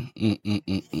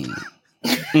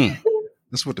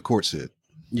 That's what the court said.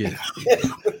 Yeah,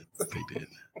 they did.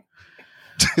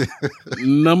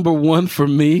 Number one for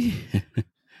me,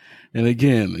 and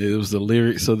again, it was the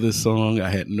lyrics of this song. I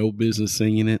had no business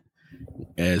singing it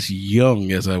as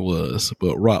young as I was,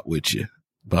 but Rock With You,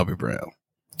 Bobby Brown.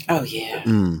 Oh, yeah.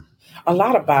 A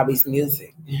lot of Bobby's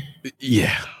music.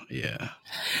 Yeah.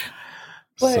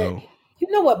 But So, you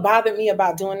know what bothered me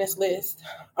about doing this list?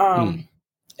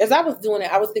 As I was doing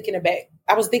it, I was thinking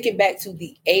back to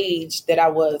the age that I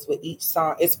was with each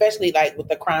song, especially like with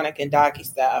the Chronic and Doggy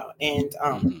Style. And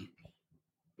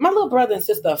my little brother and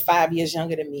sister are 5 years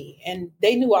younger than me, and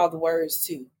they knew all the words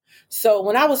too. So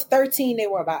when I was 13, they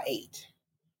were about 8.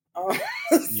 I'm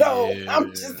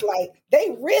just like,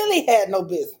 they really had no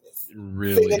business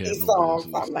singing these songs.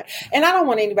 I'm like, and I don't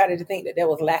want anybody to think that there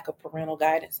was lack of parental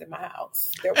guidance in my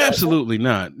house. Absolutely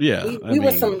not. Yeah, we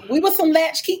were some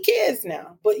latchkey kids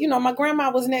now, but my grandma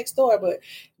was next door. But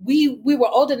we were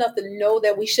old enough to know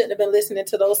that we shouldn't have been listening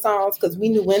to those songs because we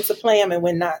knew when to play them and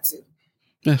when not to.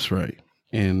 That's right.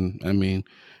 And I mean,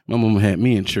 my mom had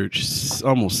me in church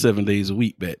almost 7 days a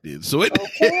week back then. So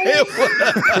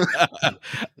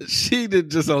she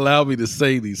didn't just allow me to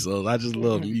say these songs. I just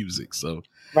love music. So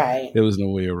there was no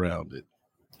way around it.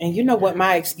 And you know what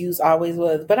my excuse always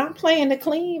was? But I'm playing the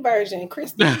clean version.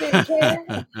 Christine didn't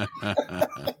care.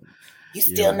 You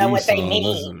still know what they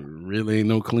mean. Really ain't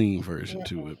no clean version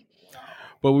to it.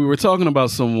 But we were talking about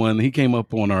someone. He came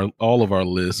up on all of our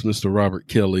lists, Mr. Robert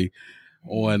Kelly,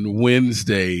 on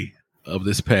Wednesday of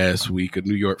this past week. A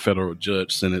New York federal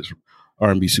judge sentenced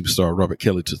R&B superstar Robert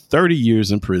Kelly to 30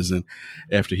 years in prison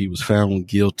after he was found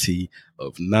guilty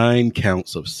of 9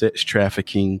 counts of sex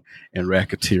trafficking and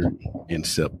racketeering in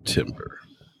September.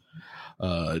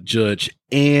 Judge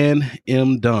Ann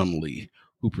M. Donnelly,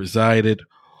 who presided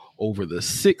over the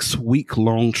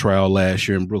 6-week-long trial last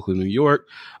year in Brooklyn, New York,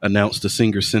 announced the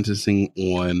singer's sentencing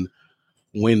on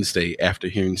Wednesday after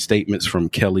hearing statements from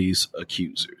Kelly's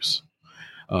accusers.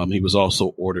 He was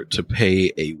also ordered to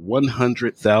pay a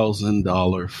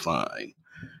 $100,000 fine.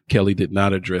 Kelly did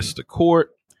not address the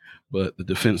court, but the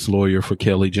defense lawyer for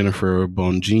Kelly, Jennifer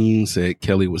Bonjean, said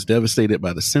Kelly was devastated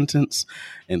by the sentence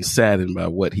and saddened by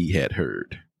what he had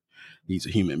heard. He's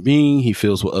a human being. He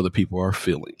feels what other people are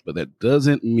feeling, but that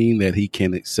doesn't mean that he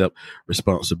can accept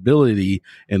responsibility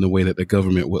in the way that the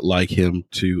government would like him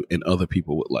to and other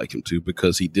people would like him to,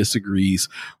 because he disagrees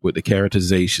with the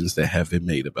characterizations that have been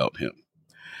made about him.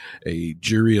 A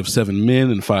jury of 7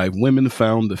 men and 5 women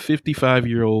found the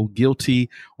 55-year-old guilty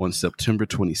on September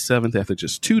 27th after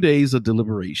just 2 days of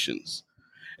deliberations.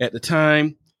 At the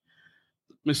time,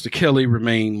 Mr. Kelly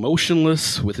remained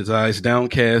motionless with his eyes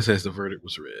downcast as the verdict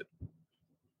was read.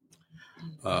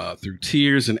 Through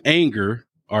tears and anger,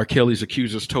 R. Kelly's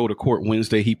accusers told a court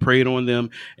Wednesday he preyed on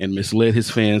them and misled his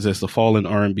fans as the fallen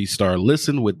R&B star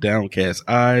listened with downcast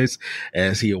eyes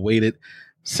as he awaited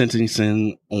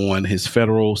sentencing on his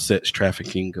federal sex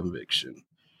trafficking conviction.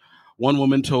 One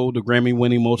woman told the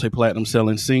Grammy-winning multi-platinum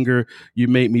selling singer, "You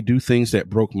made me do things that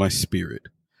broke my spirit.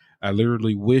 I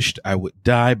literally wished I would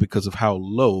die because of how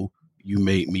low you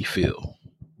made me feel.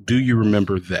 Do you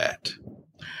remember that?"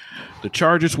 The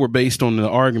charges were based on an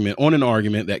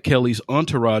argument that Kelly's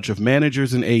entourage of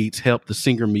managers and aides helped the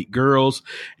singer meet girls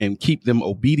and keep them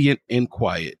obedient and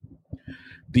quiet.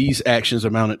 These actions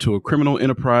amounted to a criminal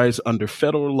enterprise under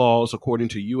federal laws, according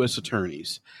to U.S.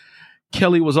 attorneys.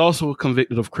 Kelly was also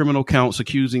convicted of criminal counts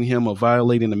accusing him of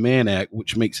violating the Mann Act,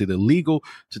 which makes it illegal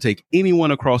to take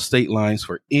anyone across state lines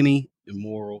for any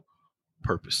immoral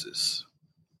purposes.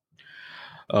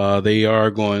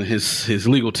 His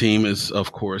legal team is,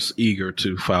 of course, eager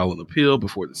to file an appeal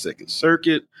before the Second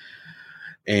Circuit.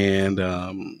 And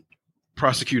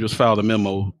prosecutors filed a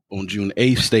memo on June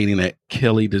 8th stating that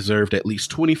Kelly deserved at least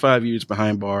 25 years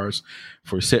behind bars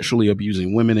for sexually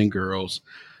abusing women and girls.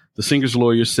 The singer's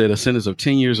lawyer said a sentence of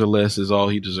 10 years or less is all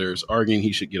he deserves, arguing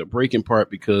he should get a break in part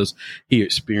because he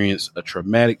experienced a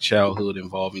traumatic childhood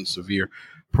involving severe,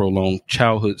 prolonged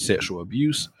childhood sexual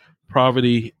abuse,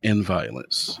 poverty, and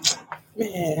violence.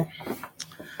 Man.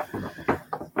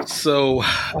 So,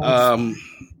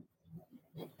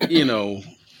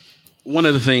 one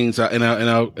of the things,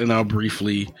 I'll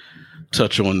briefly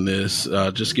touch on this,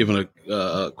 just giving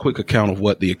a quick account of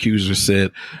what the accuser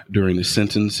said during the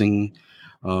sentencing.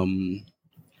 One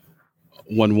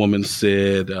woman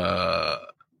said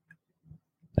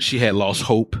she had lost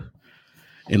hope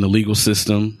in the legal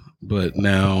system, but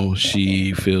now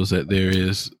she feels that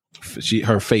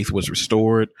her faith was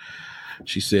restored.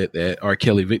 She said that R.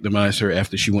 Kelly victimized her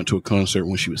after she went to a concert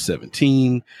when she was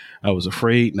 17. I was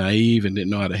afraid, naive, and didn't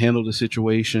know how to handle the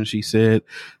situation, she said,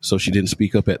 so she didn't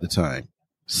speak up at the time.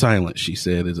 Silence, she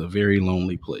said, is a very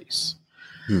lonely place.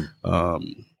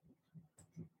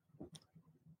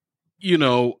 You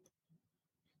know,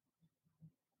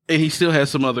 and he still has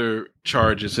some other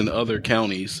charges in other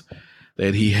counties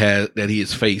that he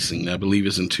is facing. I believe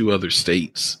it's in 2 other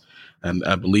states. And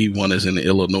I believe one is in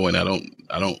Illinois, and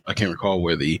I can't recall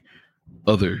where the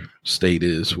other state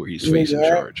is where he's facing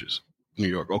charges. New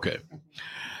York. Okay.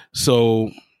 So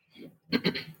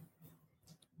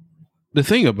the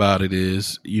thing about it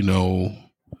is, you know,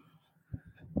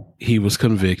 he was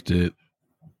convicted,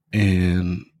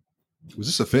 and was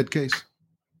this a Fed case?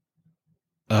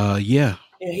 Yeah.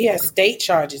 He has state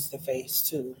charges to face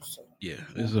too. So. Yeah,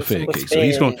 it's a Fed case. So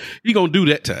he's gonna do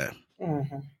that time.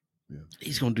 Mm-hmm. Yeah.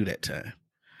 He's going to do that time.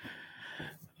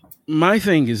 My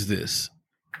thing is this.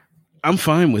 I'm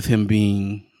fine with him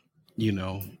being, you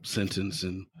know, sentenced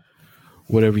and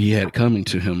whatever he had coming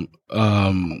to him.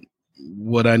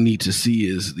 What I need to see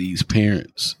is these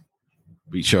parents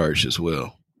be charged as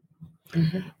well.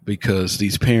 Mm-hmm. Because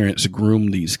these parents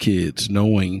groom these kids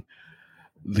knowing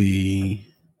the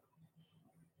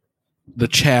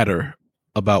chatter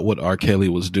about what R. Kelly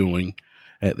was doing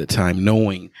at the time,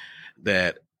 knowing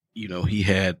that, you know, he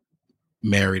had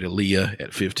married Aaliyah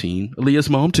at 15. Aaliyah's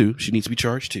mom too. She needs to be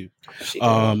charged too.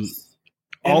 All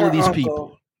of these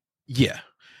people. Yeah.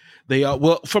 They are.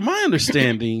 Well, from my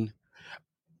understanding,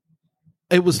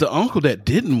 it was the uncle that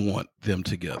didn't want them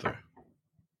together.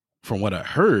 From what I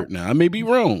heard. Now, I may be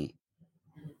wrong.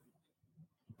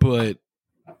 But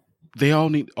they all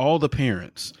need, all the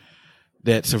parents,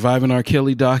 that Surviving R.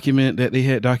 Kelly documentary that they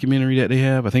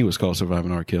have. I think it was called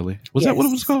Surviving R. Kelly. Was that what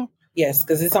it was called? Yes,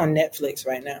 because it's on Netflix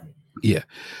right now. Yeah.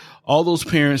 All those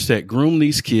parents that groomed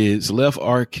these kids, left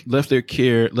the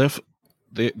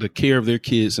care of their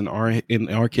kids in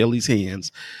R. Kelly's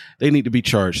hands, they need to be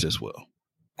charged as well.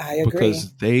 I agree.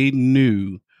 Because they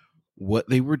knew what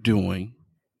they were doing.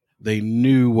 They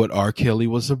knew what R. Kelly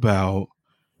was about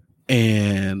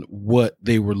and what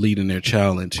they were leading their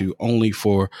child into, only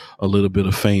for a little bit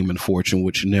of fame and fortune,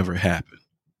 which never happened.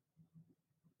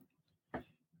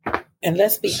 And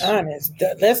let's be honest,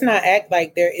 let's not act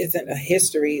like there isn't a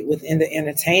history within the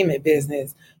entertainment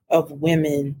business of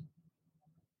women.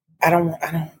 I don't,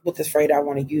 what this phrase I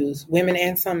want to use, women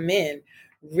and some men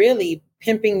really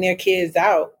pimping their kids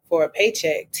out for a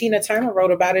paycheck. Tina Turner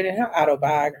wrote about it in her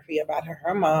autobiography about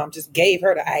her mom just gave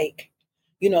her to Ike.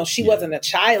 You know, she wasn't a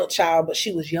child, but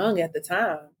she was young at the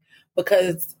time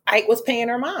because Ike was paying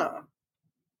her mom.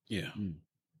 Yeah.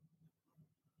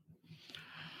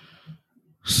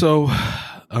 So,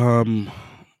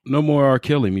 no more R.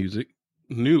 Kelly music.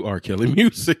 New R. Kelly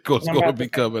music is going to be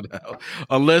coming out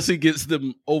unless he gets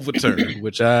them overturned,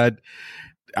 which I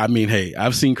mean, hey,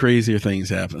 I've seen crazier things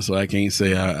happen, so I can't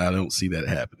say I don't see that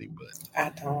happening. But I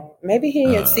don't. Maybe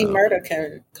he and C. Murder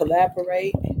can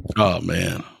collaborate. Oh,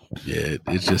 man. Yeah,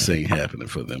 it just ain't happening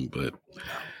for them. But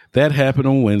that happened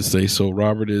on Wednesday, so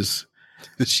Robert is...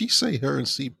 Did she say him and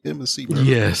C. Murder?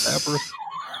 Yes.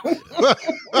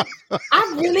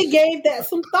 I really gave that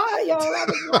some thought, y'all. I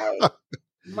was like,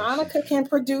 Monica can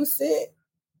produce it.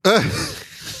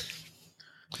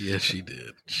 Yes, she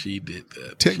did. She did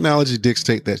that. Technology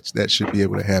dictates that should be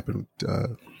able to happen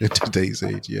in today's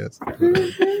age, yes.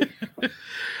 Mm-hmm.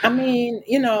 I mean,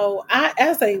 you know,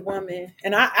 as a woman,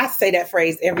 and I say that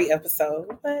phrase every episode,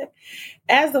 but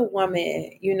as a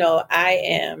woman, you know, I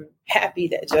am happy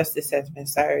that justice has been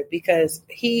served because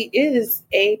he is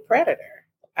a predator.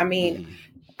 I mean,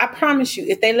 I promise you,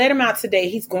 if they let him out today,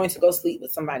 he's going to go sleep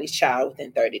with somebody's child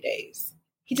within 30 days.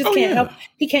 He just can't help.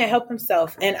 He can't help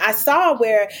himself. And I saw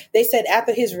where they said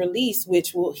after his release,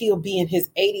 he'll be in his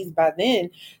 80s by then,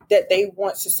 that they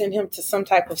want to send him to some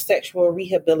type of sexual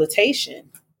rehabilitation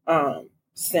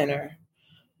center.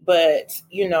 But,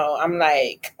 you know, I'm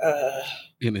like...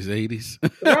 in his 80s?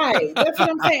 Right. That's what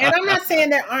I'm saying. And I'm not saying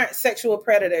there aren't sexual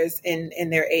predators in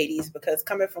their 80s, because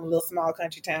coming from a little small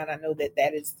country town, I know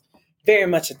that is very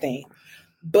much a thing.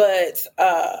 But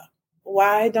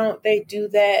why don't they do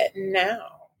that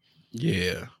now?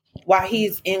 Yeah. While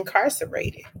he's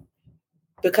incarcerated.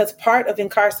 Because part of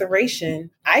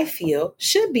incarceration, I feel,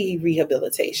 should be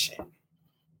rehabilitation.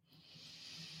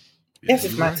 That's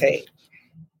just my take.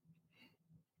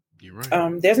 You're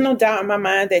right. There's no doubt in my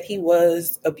mind that he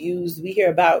was abused. We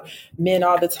hear about men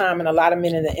all the time, and a lot of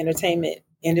men in the entertainment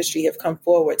industry have come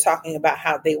forward talking about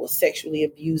how they were sexually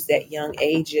abused at young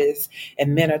ages,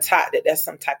 and men are taught that that's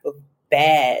some type of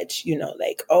badge,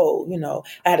 like, oh,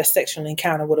 I had a sexual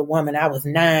encounter with a woman. I was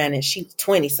 9 and she's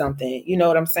 20 something. You know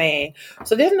what I'm saying?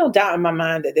 So there's no doubt in my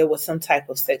mind that there was some type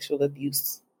of sexual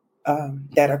abuse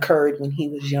that occurred when he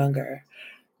was younger.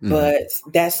 But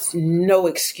that's no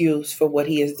excuse for what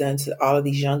he has done to all of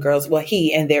these young girls. Well,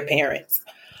 he and their parents.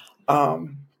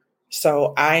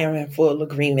 So I am in full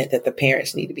agreement that the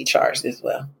parents need to be charged as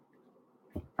well.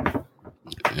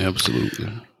 Absolutely.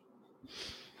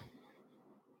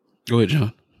 Go ahead,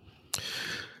 John.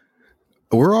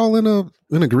 We're all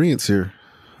in agreement here.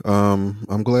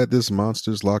 I'm glad this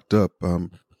monster's locked up.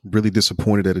 I'm really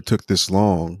disappointed that it took this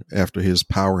long after his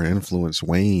power and influence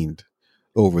waned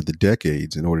over the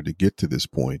decades in order to get to this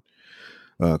point.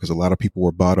 Because a lot of people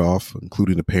were bought off,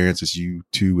 including the parents, as you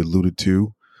two alluded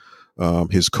to,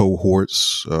 his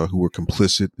cohorts who were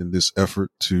complicit in this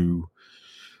effort to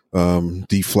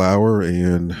deflower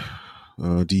and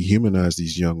dehumanize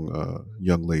these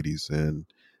young ladies. And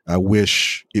I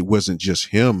wish it wasn't just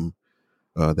him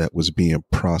that was being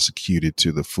prosecuted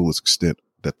to the fullest extent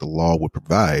that the law would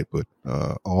provide, but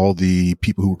all the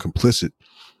people who were complicit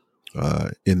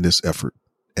in this effort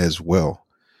as well.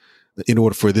 In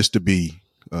order for this to be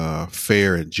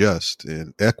fair and just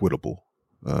and equitable,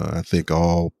 I think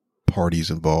all parties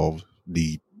involved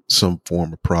need some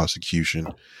form of prosecution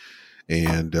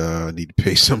and need to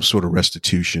pay some sort of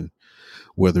restitution,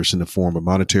 whether it's in the form of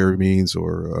monetary means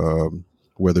or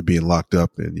whether being locked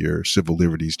up and your civil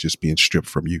liberties just being stripped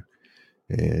from you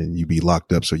and you be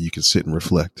locked up so you can sit and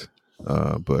reflect.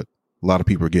 But a lot of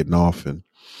people are getting off, and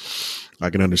I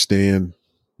can understand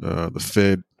the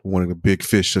Fed wanting a big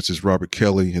fish such as Robert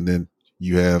Kelly, and then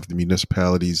you have the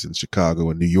municipalities in Chicago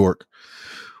and New York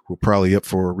who are probably up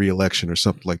for a re-election or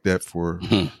something like that for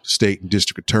state and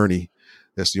district attorney.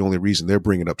 That's the only reason they're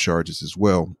bringing up charges as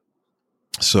well.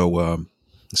 So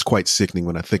it's quite sickening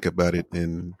when I think about it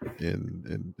in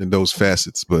those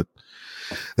facets. But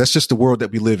that's just the world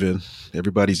that we live in.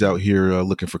 Everybody's out here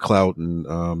looking for clout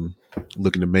and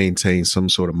looking to maintain some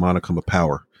sort of modicum of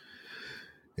power.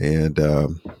 And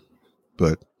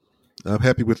but I'm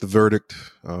happy with the verdict.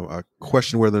 I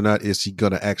question whether or not is he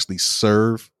going to actually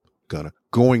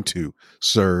going to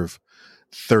serve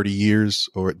 30 years,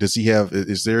 or does he have?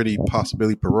 Is there any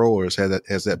possibility of parole, or has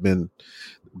that been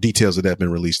details of that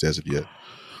been released as of yet?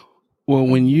 Well,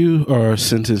 when you are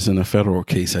sentenced in a federal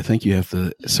case, I think you have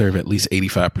to serve at least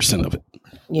 85% of it.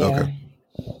 Yeah, okay.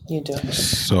 You do.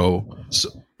 So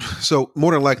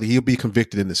more than likely he'll be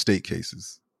convicted in the state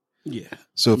cases. Yeah.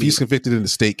 So if he's convicted in the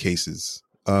state cases,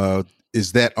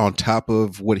 is that on top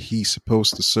of what he's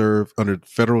supposed to serve under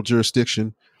federal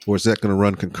jurisdiction, or is that going to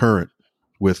run concurrent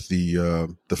with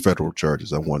the federal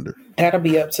charges? I wonder. That'll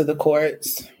be up to the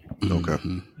courts. Okay.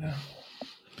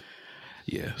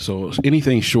 Yeah. So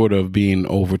anything short of being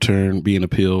overturned, being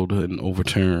appealed and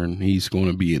overturned, he's going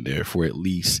to be in there for at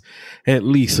least a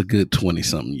good 20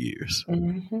 something years.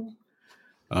 Mm-hmm.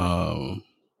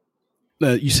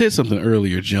 Now you said something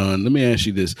earlier, John. Let me ask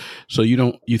you this. So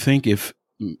you think if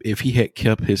he had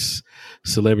kept his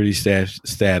celebrity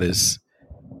status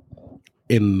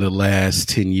in the last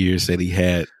 10 years that he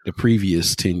had the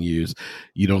previous 10 years,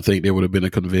 you don't think there would have been a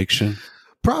conviction?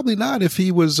 Probably not. If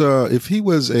he was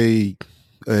a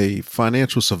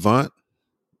financial savant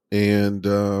and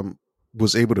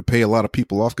was able to pay a lot of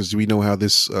people off, because we know how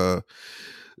this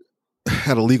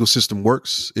how the legal system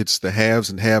works. It's the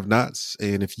haves and have-nots,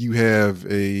 and if you have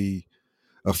a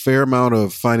fair amount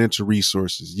of financial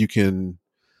resources, you can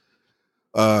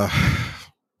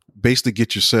basically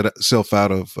get yourself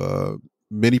out of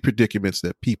many predicaments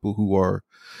that people who are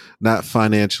not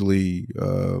financially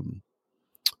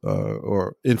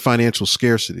or in financial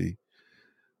scarcity,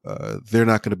 they're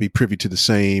not going to be privy to the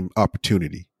same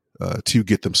opportunity to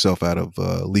get themselves out of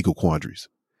legal quandaries.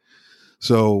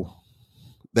 So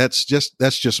that's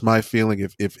just my feeling.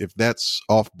 If that's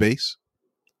off base,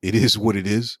 it is what it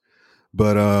is.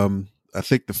 But I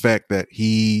think the fact that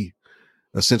he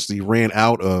essentially ran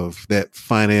out of that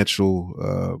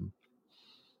financial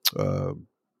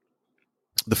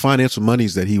the financial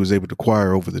monies that he was able to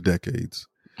acquire over the decades,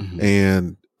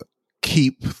 and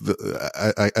keep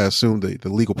I assume the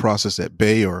legal process at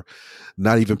bay, or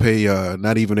not even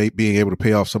being able to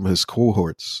pay off some of his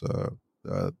cohorts.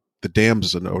 The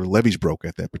dams or levees broke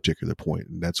at that particular point,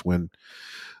 and that's when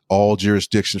all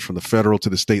jurisdictions from the federal to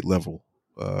the state level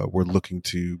were looking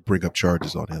to bring up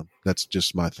charges on him. That's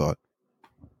just my thought.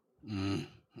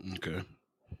 Okay.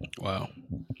 Wow.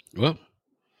 Well,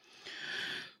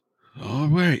 all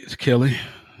right, Kelly.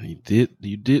 You did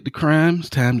the crime. It's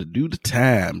time to do the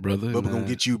time, brother. Bubba gonna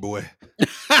get you, boy.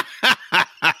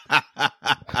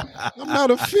 I'm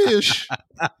not a fish.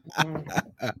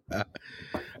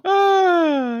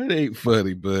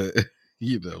 funny, but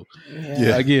you know,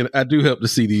 Yeah. again, I do hope to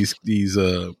see these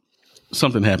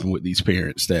something happen with these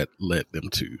parents that led them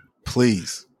to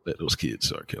Please. let those kids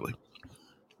start killing.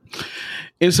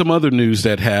 In some other news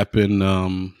that happened,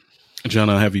 John,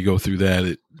 I'll have you go through that.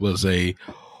 It was a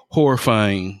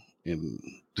horrifying and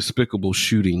despicable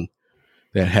shooting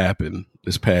that happened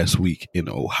this past week in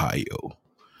Ohio.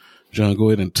 John, go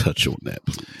ahead and touch on that,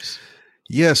 please.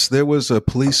 Yes, there was a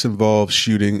police-involved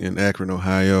shooting in Akron,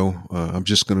 Ohio. I'm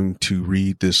just going to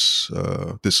read this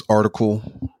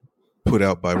article put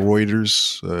out by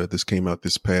Reuters. This came out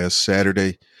this past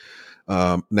Saturday.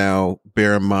 Now,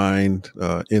 bear in mind,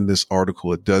 in this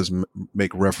article, it does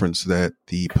make reference that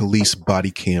the police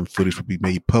body cam footage will be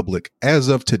made public as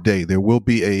of today. There will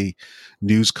be a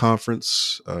news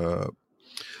conference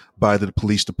by the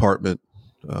police department.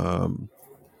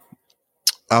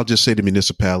 I'll just say the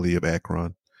municipality of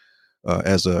Akron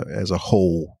as a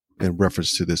whole in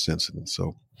reference to this incident.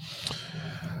 So,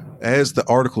 as the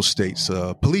article states,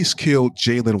 police killed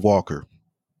Jayland Walker,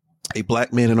 a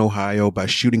black man in Ohio, by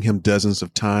shooting him dozens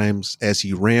of times as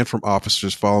he ran from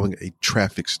officers following a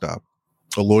traffic stop.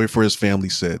 A lawyer for his family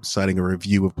said, citing a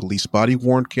review of police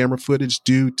body-worn camera footage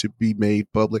due to be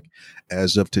made public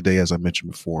as of today, as I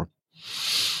mentioned before.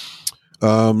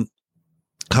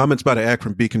 Comments by the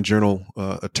Akron Beacon Journal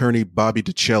attorney Bobby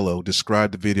DiCello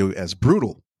described the video as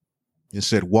brutal and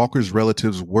said Walker's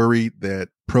relatives worried that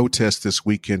protests this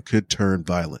weekend could turn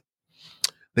violent.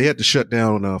 They had to shut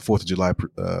down 4th of July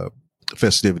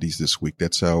festivities this week.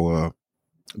 That's how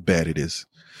bad it is.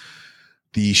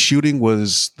 The shooting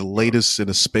was the latest in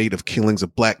a spate of killings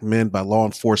of black men by law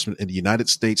enforcement in the United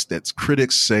States that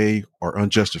critics say are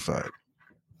unjustified.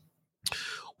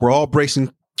 We're all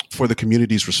bracing for the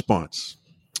community's response.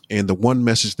 And the one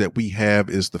message that we have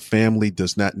is the family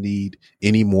does not need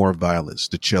any more violence,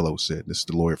 DiCello said. This is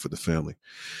the lawyer for the family.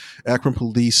 Akron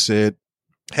police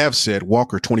have said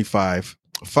Walker, 25,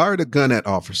 fired a gun at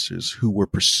officers who were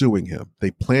pursuing him.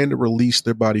 They plan to release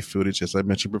their body footage, as I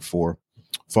mentioned before,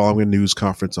 following a news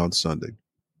conference on Sunday.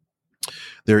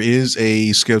 There is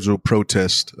a scheduled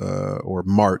protest or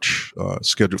march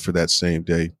scheduled for that same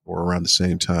day or around the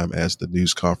same time as the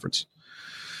news conference.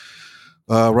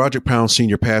 Roger Pound,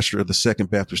 senior pastor of the Second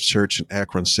Baptist Church in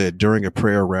Akron, said during a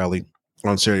prayer rally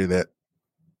on Saturday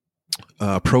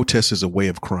that protest is a way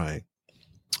of crying.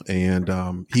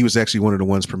 And he was actually one of the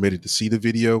ones permitted to see the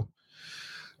video.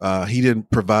 He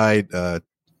didn't provide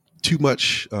too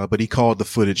much, but he called the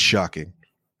footage shocking,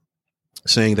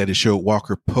 saying that it showed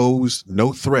Walker posed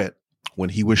no threat when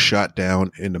he was shot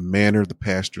down in a manner the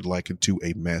pastor likened to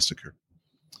a massacre.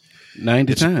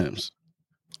 90 times.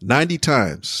 90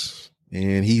 times.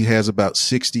 And he has about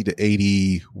 60 to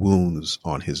 80 wounds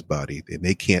on his body. And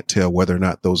they can't tell whether or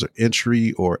not those are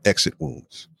entry or exit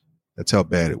wounds. That's how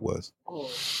bad it was.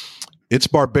 Oh. It's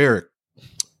barbaric,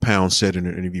 Pound said in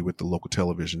an interview with the local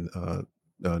television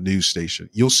news station.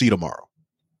 You'll see tomorrow.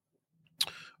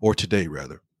 Or today,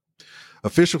 rather.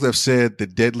 Officials have said the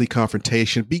deadly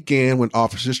confrontation began when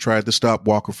officers tried to stop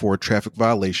Walker for a traffic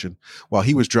violation while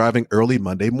he was driving early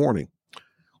Monday morning.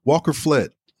 Walker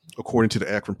fled, according to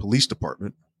the Akron Police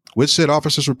Department, which said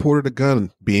officers reported a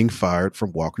gun being fired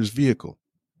from Walker's vehicle.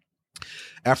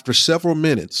 After several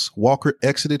minutes, Walker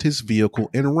exited his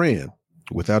vehicle and ran,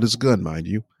 without his gun, mind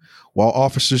you, while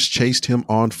officers chased him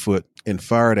on foot and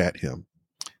fired at him,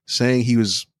 saying he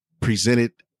was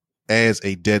presented as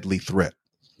a deadly threat.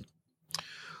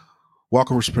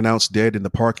 Walker was pronounced dead in the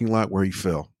parking lot where he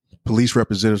fell. Police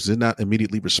representatives did not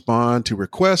immediately respond to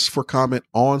requests for comment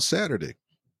on Saturday.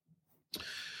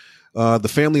 The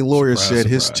family lawyer said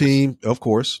his team, of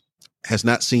course, has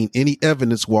not seen any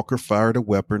evidence Walker fired a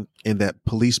weapon and that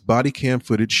police body cam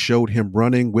footage showed him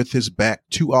running with his back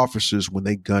to officers when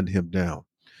they gunned him down.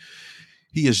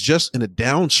 He is just in a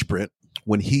down sprint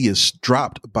when he is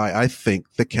dropped by, I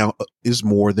think the count is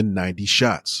more than 90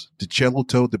 shots, DiCello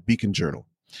told the Beacon Journal.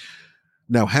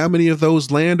 Now, how many of those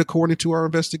land according to our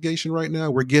investigation right now?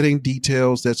 We're getting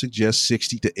details that suggest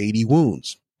 60 to 80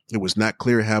 wounds. It was not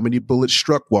clear how many bullets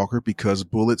struck Walker because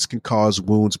bullets can cause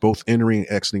wounds both entering and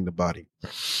exiting the body.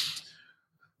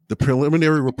 The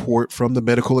preliminary report from the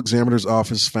medical examiner's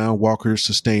office found Walker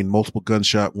sustained multiple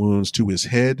gunshot wounds to his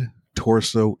head,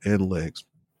 torso, and legs,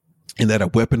 and that a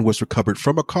weapon was recovered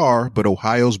from a car, but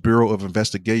Ohio's Bureau of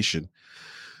Investigation,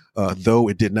 though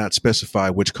it did not specify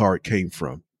which car it came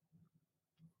from.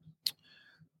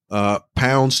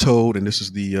 Pounds told, and this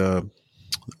is the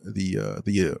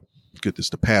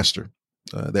pastor,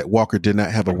 that Walker did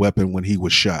not have a weapon when he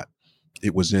was shot.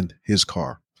 It was in his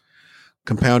car.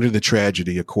 Compounding the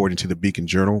tragedy, according to the Beacon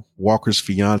Journal, Walker's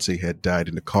fiance had died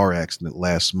in a car accident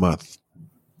last month.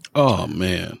 Oh,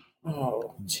 man.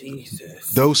 Oh,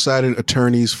 Jesus. Those cited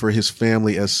attorneys for his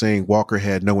family as saying Walker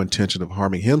had no intention of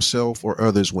harming himself or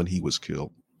others when he was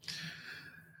killed.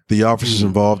 The officers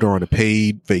involved are on a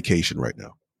paid vacation right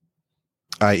now,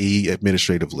 i.e.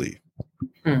 administrative leave.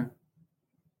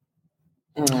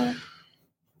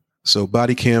 So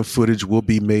body cam footage will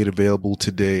be made available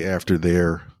today after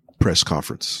their press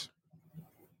conference.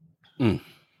 And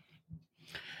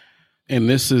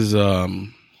this is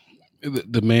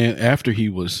the man after he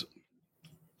was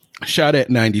shot at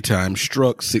 90 times,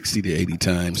 struck 60 to 80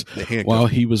 times while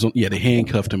he was on. Yeah, they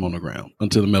handcuffed him on the ground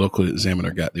until the medical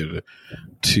examiner got there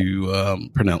to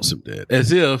pronounce him dead.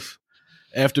 As if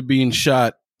after being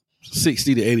shot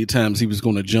 60 to 80 times, he was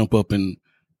going to jump up and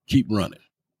keep running.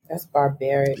 That's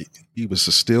barbaric. He was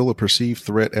still a perceived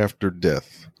threat after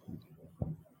death.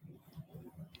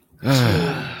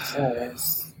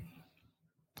 Jesus.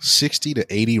 60 to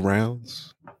 80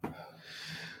 rounds.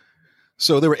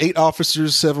 So there were 8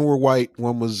 officers, 7 were white,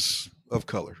 1 was of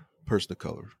color, person of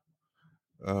color.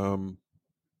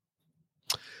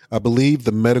 I believe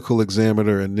the medical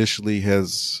examiner initially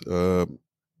has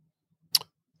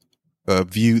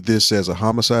viewed this as a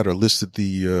homicide or listed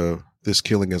this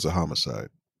killing as a homicide.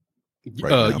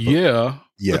 Right now,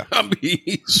 yeah. I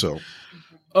mean, so,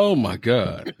 oh my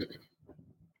God.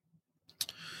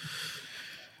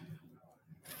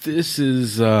 This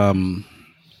is I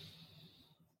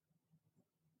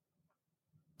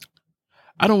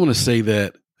don't want to say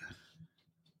that.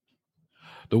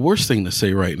 The worst thing to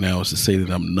say right now is to say that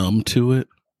I'm numb to it,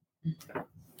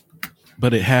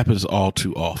 but it happens all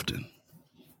too often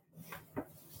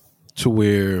to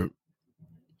where,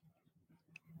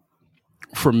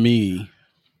 for me,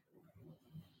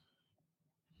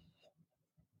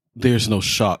 there's no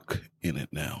shock in it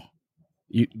now.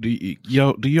 Do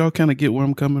y'all kind of get where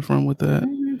I'm coming from with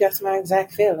that? That's my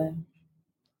exact feeling.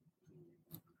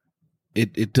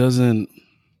 It doesn't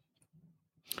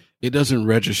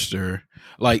register.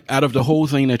 Like, out of the whole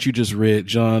thing that you just read,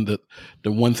 John, the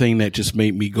one thing that just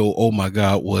made me go, oh my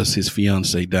God, was his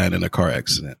fiance died in a car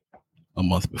accident a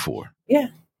month before. Yeah.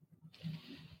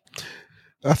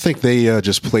 I think they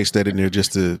just placed that in there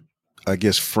just to, I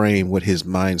guess, frame what his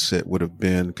mindset would have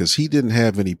been, because he didn't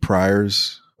have any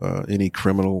priors, any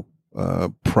criminal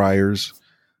priors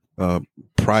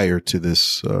prior to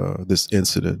this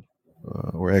incident,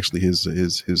 or actually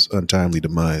his untimely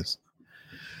demise.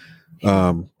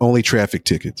 Only traffic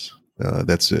tickets.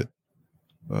 That's it.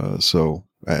 So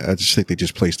I just think they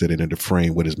just placed that in there to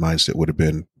frame what his mindset would have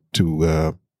been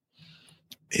to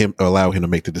allow him to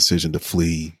make the decision to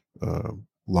flee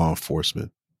law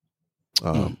enforcement.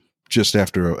 Just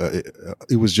after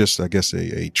it was just, I guess,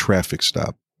 a traffic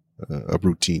stop, a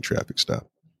routine traffic stop.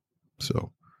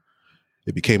 So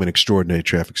it became an extraordinary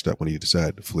traffic stop when he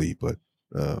decided to flee, but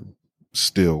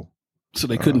still. So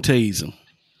they couldn't tase him.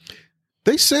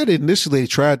 They said initially they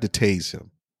tried to tase him.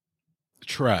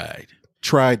 Tried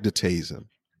to tase him.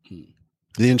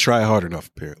 They didn't try hard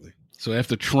enough, apparently. So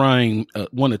after trying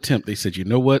one attempt, they said, you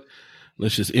know what?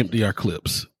 Let's just empty our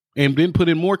clips. And then put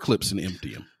in more clips and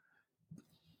empty them.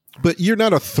 But you're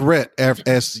not a threat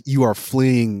as you are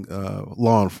fleeing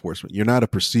law enforcement. You're not a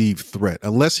perceived threat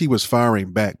unless he was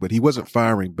firing back, but he wasn't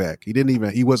firing back.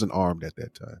 He wasn't armed at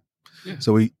that time. Yeah.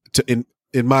 So in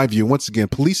my view, once again,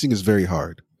 policing is very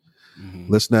hard.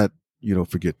 Mm-hmm. Let's not,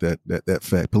 forget that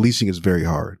fact. Policing is very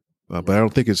hard, but I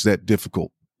don't think it's that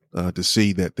difficult to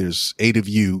see that there's 8 of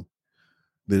you,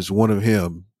 there's 1 of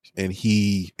him, and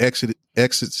he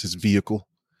exits his vehicle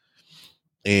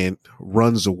and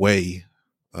runs away,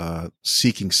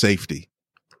 seeking safety.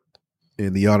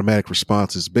 And the automatic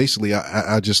response is basically,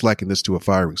 I just liken this to a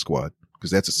firing squad,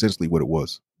 because that's essentially what it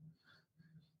was.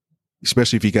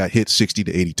 Especially if he got hit 60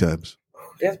 to 80 times.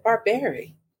 That's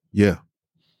barbaric. Yeah.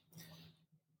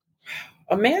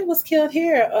 A man was killed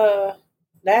here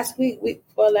last week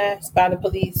before last, by the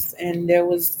police, and there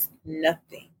was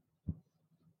nothing.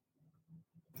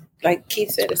 Like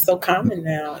Keith said, it's so common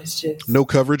now. It's just no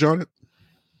coverage on it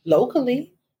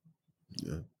locally.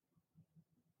 Yeah,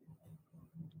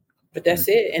 but that's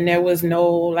it. And there was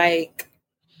no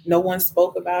one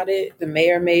spoke about it. The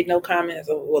mayor made no comments.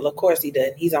 Well, of course he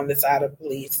doesn't. He's on the side of the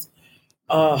police.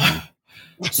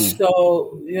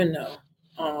 So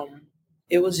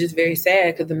it was just very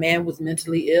sad because the man was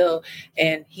mentally ill,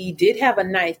 and he did have a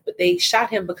knife, but they shot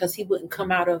him because he wouldn't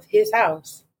come out of his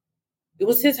house. It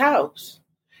was his house.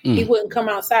 He wouldn't come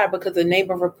outside because the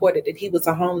neighbor reported that he was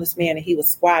a homeless man and he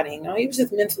was squatting. No, he was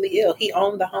just mentally ill. He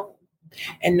owned the home,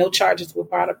 and no charges were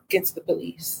brought up against the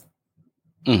police.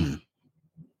 It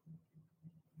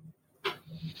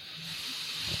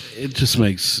just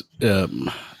makes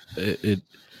it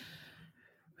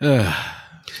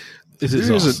It's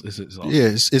exhausting. Yeah,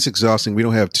 it's exhausting. We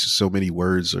don't have so many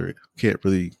words, or can't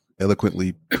really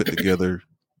eloquently put together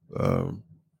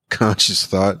conscious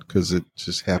thought because it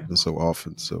just happens so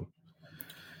often. So,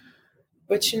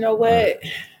 but you know what?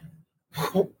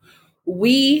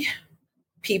 We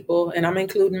people, and I'm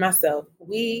including myself,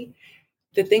 the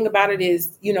thing about it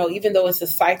is, even though it's a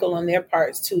cycle on their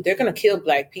parts too, they're going to kill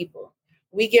Black people.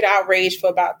 We get outraged for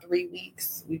about 3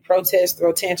 weeks. We protest,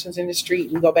 throw tantrums in the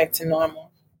street. We go back to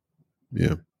normal.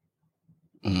 Yeah.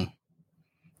 Mm-hmm.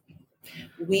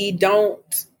 We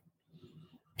don't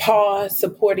pause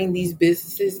supporting these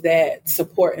businesses that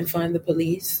support and fund the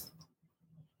police.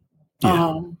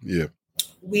 Yeah.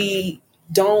 We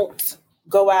don't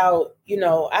go out,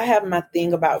 I have my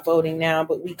thing about voting now,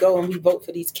 but we go and we vote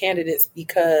for these candidates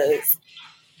because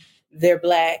they're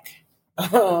Black,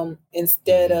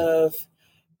 instead of,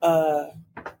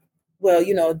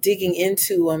 digging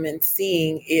into them and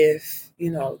seeing if,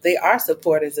 they are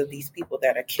supporters of these people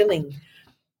that are killing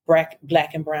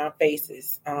Black and brown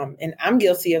faces. And I'm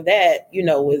guilty of that,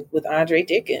 with Andre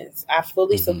Dickens. I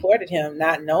fully supported him,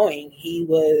 not knowing he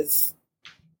was,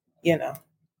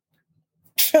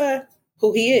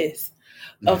 who he is,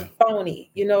 a phony.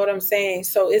 You know what I'm saying?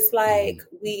 So it's like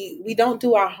we don't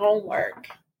do our homework.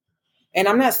 And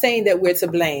I'm not saying that we're to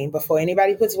blame before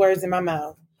anybody puts words in my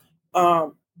mouth.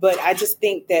 But I just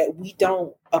think that we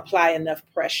don't apply enough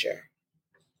pressure.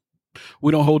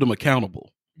 We don't hold them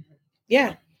accountable.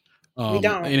 Yeah. We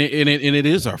don't. And it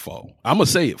is our fault. I'm going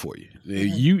to say it for you.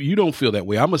 You don't feel that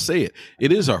way. I'm going to say it.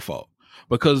 It is our fault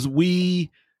because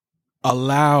we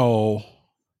allow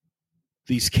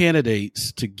these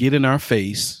candidates to get in our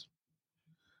face,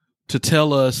 to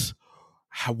tell us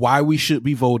why we should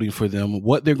be voting for them,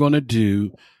 what they're going to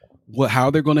do, how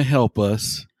they're going to help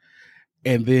us.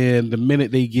 And then the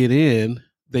minute they get in,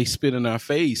 they spit in our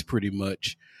face pretty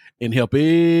much and help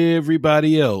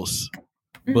everybody else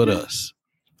but us.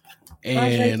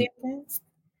 And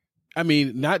I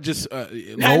mean, not just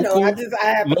local. I know. I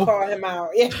have to call him out.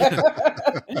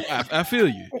 Yeah. I feel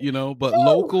you, but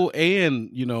local and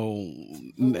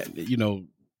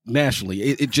nationally,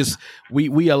 it just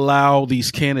we allow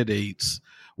these candidates.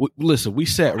 Listen, we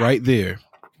sat right there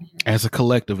as a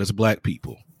collective, as Black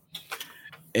people,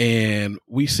 and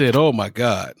we said, "Oh my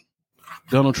God,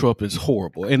 Donald Trump is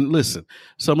horrible." And listen,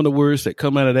 some of the words that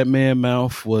come out of that man's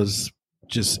mouth was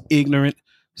just ignorant,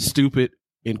 stupid,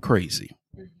 and crazy.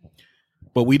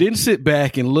 But we didn't sit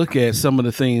back and look at some of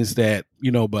the things that,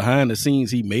 behind the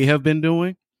scenes he may have been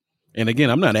doing. And again,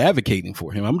 I'm not advocating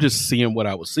for him. I'm just seeing what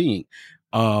I was seeing.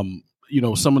 Some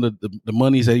of the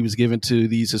monies that he was giving to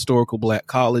these historical Black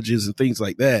colleges and things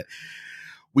like that.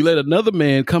 We let another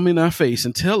man come in our face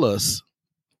and tell us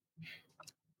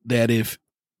that if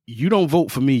you don't vote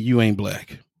for me, you ain't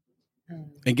Black.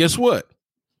 And guess what?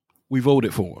 We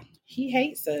voted for him. He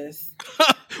hates us.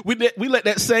 We let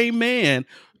that same man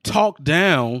talk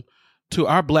down to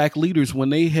our Black leaders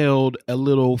when they held a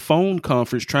little phone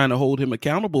conference trying to hold him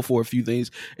accountable for a few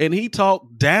things. And he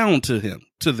talked down to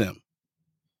them.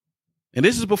 And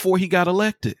this is before he got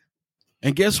elected.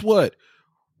 And guess what?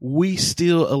 We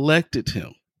still elected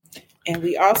him. And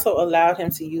we also allowed him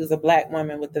to use a Black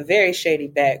woman with a very shady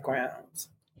background.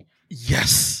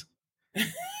 Yes.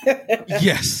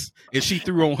 Yes. And she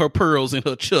threw on her pearls and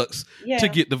her chucks to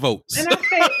get the votes.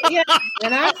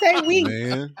 And I say we.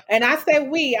 Man. And I say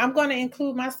we. I'm going to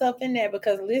include myself in there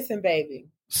because listen, baby.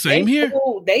 Same here.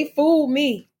 They fooled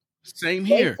me. Same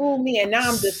here. They fooled me, and now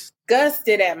I'm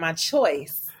disgusted at my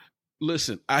choice.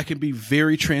 Listen, I can be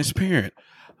very transparent.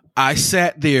 I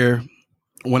sat there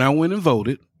when I went and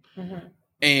voted,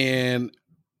 and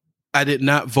I did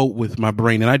not vote with my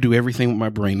brain, and I do everything with my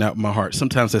brain, not with my heart.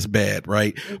 Sometimes that's bad,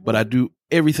 right? But I do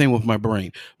everything with my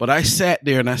brain. But I sat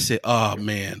there and I said, oh,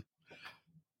 man,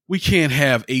 we can't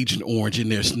have Agent Orange in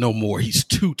there no more. He's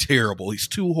too terrible. He's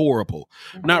too horrible.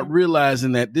 Not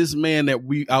realizing that this man that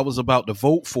I was about to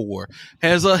vote for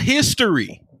has a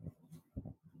history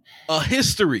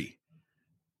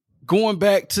going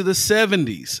back to the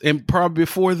 70s and probably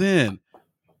before then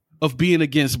of being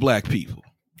against Black people.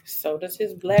 So does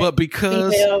his Black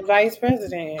female vice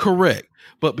president. Correct.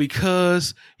 But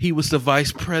because he was the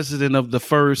vice president of the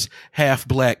first half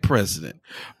Black president,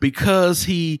 because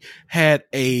he had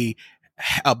a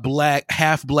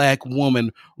half Black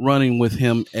woman running with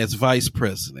him as vice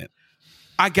president,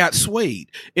 I got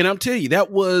swayed. And I'm telling you,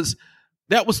 that was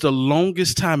the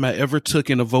longest time I ever took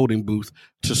in a voting booth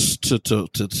to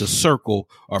circle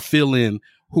or fill in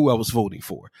who I was voting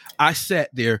for. I sat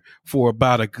there for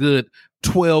about a good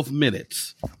 12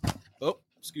 minutes. Oh,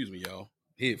 excuse me, y'all.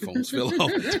 headphones fell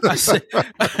off.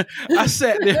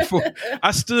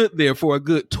 I stood there for a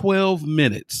good 12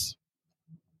 minutes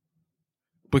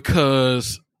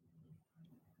because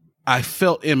I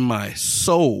felt in my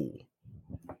soul,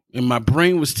 and my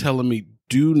brain was telling me,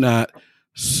 do not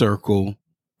circle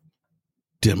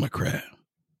Democrat.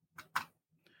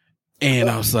 And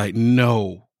I was like,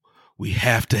 no, we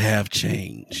have to have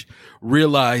change.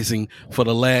 Realizing for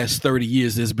the last 30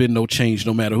 years, there's been no change,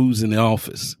 no matter who's in the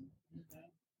office.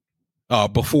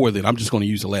 Before then, I'm just going to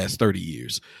use the last 30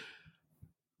 years.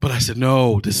 But I said,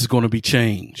 no, this is going to be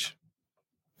change.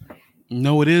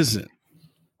 No, it isn't.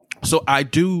 So I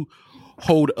do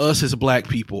hold us as Black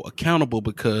people accountable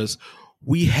because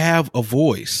we have a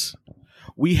voice.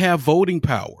 We have voting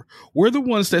power. We're the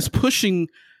ones that's pushing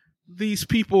these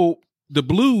people, the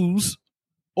blues,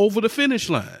 over the finish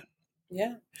line.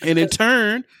 Yeah. And in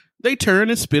turn, they turn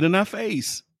and spit in our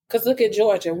face. Because look at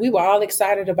Georgia. We were all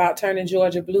excited about turning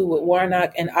Georgia blue with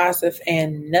Warnock and Ossoff,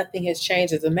 and nothing has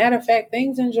changed. As a matter of fact,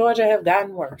 things in Georgia have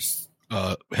gotten worse.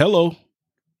 Hello.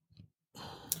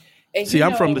 And see,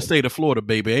 I'm from the state of Florida,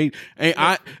 baby.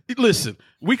 Listen,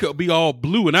 we could be all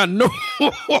blue, and I know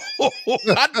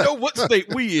I know what state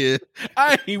we in.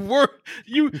 I ain't worried.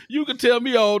 You can tell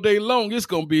me all day long it's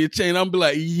gonna be a change. I'm be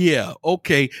like, yeah,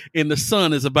 okay. And the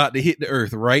sun is about to hit the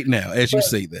earth right now, as you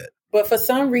say that. But for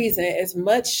some reason, as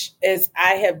much as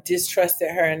I have distrusted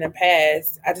her in the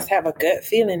past, I just have a gut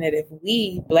feeling that if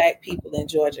we Black people in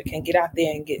Georgia can get out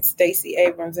there and get Stacey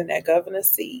Abrams in that governor's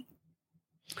seat.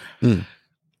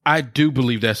 I do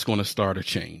believe that's going to start a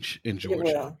change in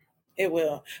Georgia. It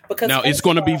will. Because now it's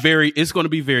going to be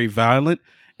very violent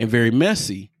and very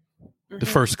messy the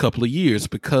first couple of years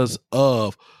because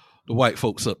of the white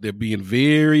folks up there being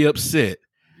very upset.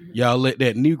 Y'all let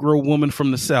that Negro woman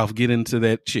from the South get into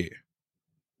that chair.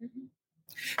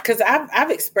 Because I've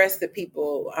expressed to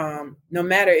people, no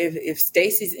matter if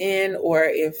Stacey's in or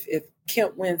if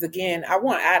Kemp wins again, I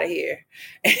want out of here.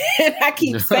 And I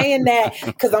keep saying that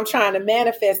because I'm trying to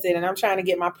manifest it and I'm trying to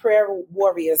get my prayer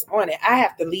warriors on it. I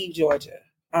have to leave Georgia.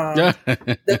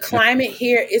 The climate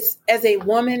here, it's as a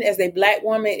woman, as a Black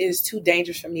woman, it is too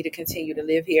dangerous for me to continue to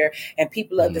live here. And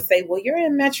people love to say, well, you're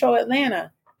in Metro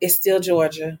Atlanta. It's still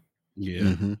Georgia. Yeah.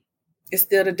 Mm-hmm. It's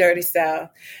still the dirty South.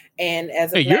 And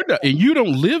as a you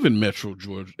don't live in Metro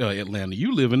Georgia, Atlanta.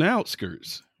 You live in the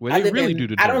outskirts where they really do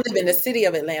the dirty. I don't live in the city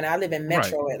of Atlanta. I live in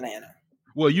Metro Atlanta.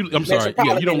 Well, I'm sorry.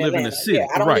 Yeah, you don't live in the city. Yeah,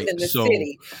 I don't live in the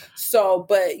city. So,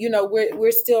 but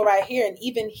we're still right here. And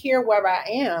even here where I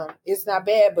am, it's not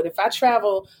bad. But if I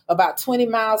travel about 20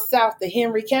 miles south to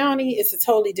Henry County, it's a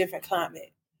totally different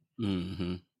climate.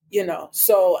 Mm-hmm.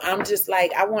 So I'm just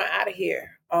like, I want out of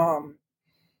here.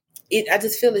 I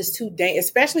just feel it's too dangerous,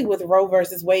 especially with Roe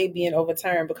versus Wade being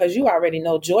overturned, because you already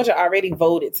know Georgia already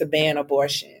voted to ban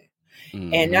abortion.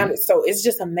 Mm-hmm. And now, so it's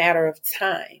just a matter of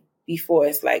time before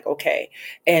it's like, okay.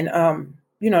 And,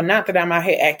 not that I'm out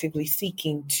here actively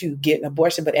seeking to get an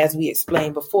abortion, but as we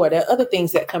explained before, there are other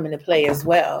things that come into play as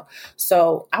well.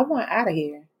 So I want out of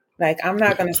here. Like, I'm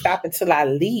not going to stop until I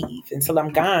leave, until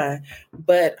I'm gone.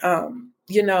 But,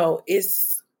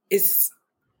 it's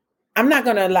I'm not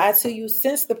going to lie to you.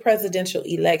 Since the presidential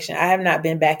election, I have not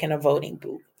been back in a voting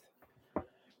booth.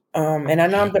 And I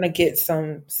know I'm going to get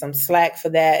some slack for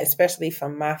that, especially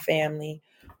from my family.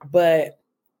 But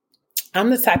I'm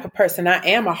the type of person, I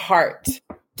am a heart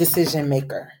decision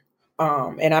maker.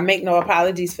 And I make no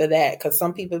apologies for that, because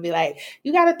some people be like,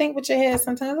 you got to think with your head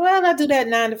sometimes. Well, I do that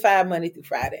 9 to 5, Monday through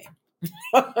Friday.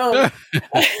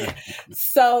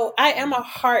 So I am a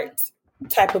heart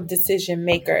type of decision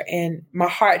maker, and my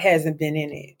heart hasn't been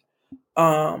in it.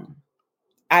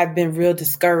 I've been real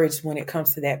discouraged when it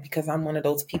comes to that, because I'm one of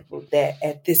those people that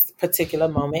at this particular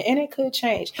moment, and it could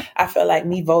change, I feel like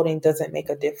me voting doesn't make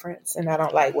a difference, and I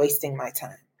don't like wasting my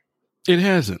time. It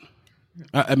hasn't.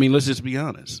 I mean, let's just be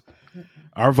honest.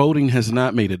 Our voting has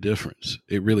not made a difference.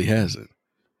 It really hasn't.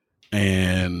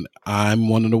 And I'm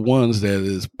one of the ones that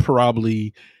is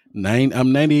probably I'm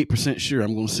 98% sure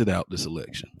I'm going to sit out this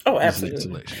election. Oh,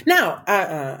 absolutely. Now,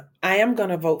 I am going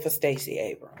to vote for Stacey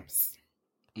Abrams.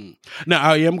 Now,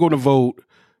 I am going to vote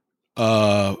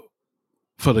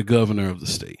for the governor of the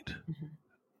state.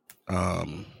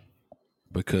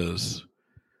 Because,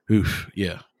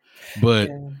 But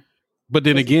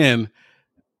then again,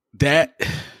 that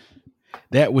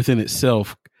within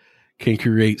itself can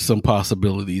create some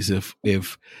possibilities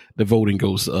if the voting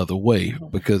goes the other way,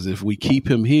 because if we keep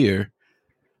him here,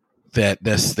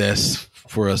 that's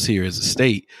for us here as a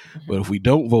state. But if we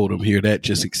don't vote him here, that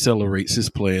just accelerates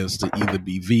his plans to either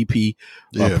be VP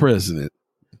or president.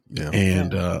 Yeah.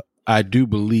 And I do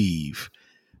believe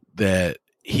that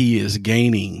he is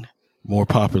gaining more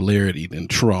popularity than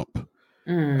Trump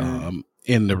in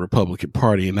the Republican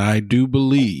Party. And I do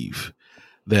believe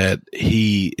that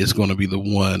he is going to be the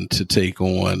one to take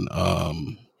on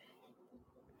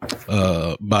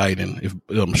Biden. If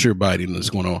I'm sure Biden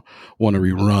is going to want to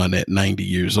rerun at 90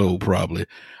 years old, probably.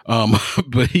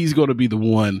 But he's going to be the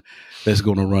one that's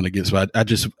going to run against. I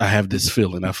have this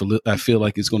feeling. I feel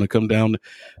like it's going to come down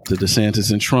to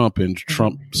DeSantis and Trump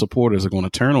supporters are going to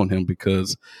turn on him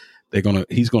because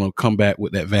he's going to come back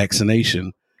with that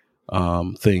vaccination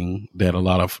thing that a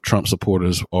lot of Trump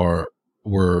supporters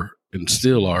were and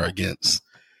still are against,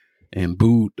 and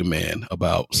booed the man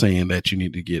about saying that you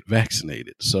need to get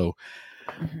vaccinated. So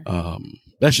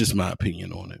that's just my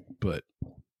opinion on it. But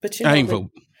I ain't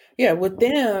voting. Yeah, with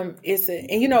them,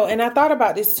 and I thought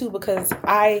about this too, because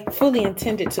I fully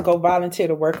intended to go volunteer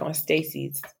to work on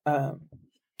Stacey's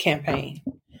campaign.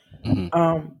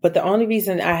 But the only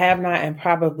reason I have not and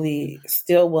probably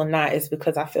still will not is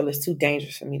because I feel it's too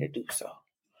dangerous for me to do so.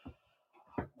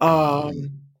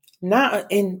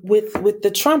 With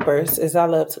the Trumpers, as I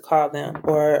love to call them,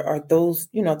 or those,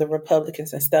 the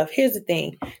Republicans and stuff. Here's the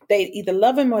thing. They either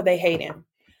love him or they hate him.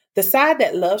 The side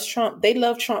that loves Trump, they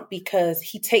love Trump because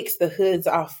he takes the hoods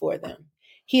off for them.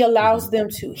 He allows them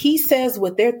to, he says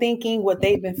what they're thinking, what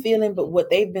they've been feeling, but what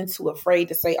they've been too afraid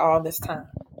to say all this time.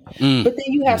 But then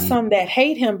you have some that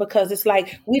hate him because it's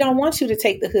like, we don't want you to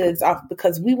take the hoods off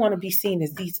because we want to be seen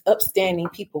as these upstanding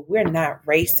people. We're not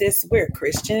racist. We're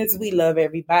Christians. We love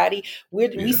everybody.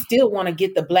 We still want to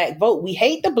get the black vote. We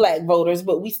hate the black voters,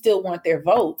 but we still want their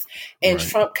votes. And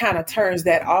Trump kind of turns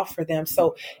that off for them.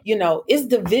 So, it's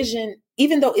division,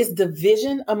 even though it's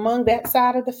division among that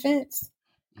side of the fence,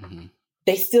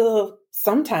 they still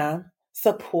sometimes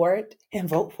support and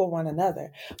vote for one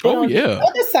another. But on the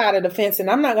other side of the fence, and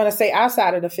I'm not going to say our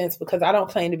side of the fence because I don't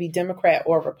claim to be Democrat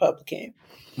or Republican,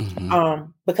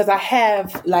 because I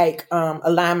have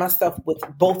aligned myself with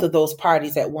both of those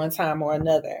parties at one time or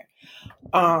another.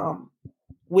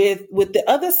 With the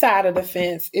other side of the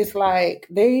fence, it's like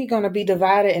they're going to be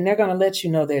divided, and they're going to let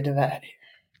you know they're divided.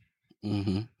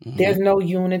 There's no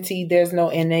unity. There's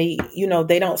no, and they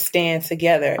don't stand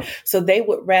together. So they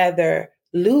would rather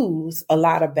lose a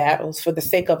lot of battles for the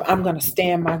sake of, I'm going to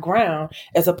stand my ground,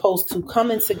 as opposed to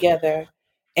coming together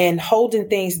and holding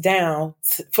things down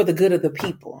for the good of the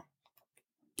people.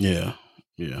 Yeah.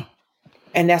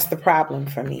 And that's the problem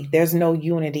for me. There's no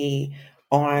unity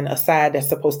on a side that's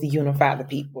supposed to unify the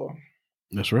people.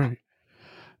 That's right.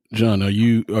 John, are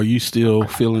you still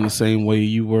feeling the same way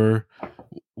you were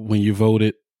when you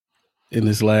voted in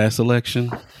this last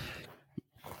election?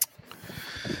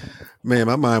 Man,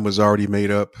 my mind was already made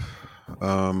up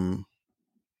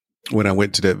when I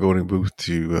went to that voting booth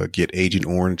to get Agent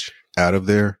Orange out of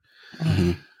there.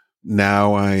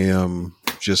 Now I am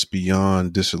just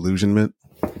beyond disillusionment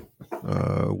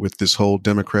with this whole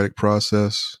democratic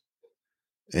process.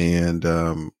 And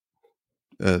I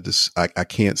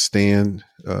can't stand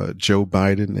Joe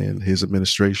Biden and his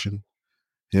administration,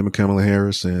 him and Kamala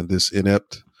Harris, and this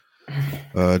inept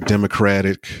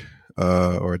Democrat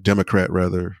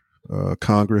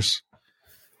Congress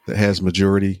that has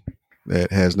majority, that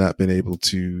has not been able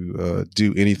to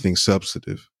do anything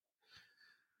substantive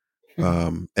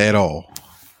at all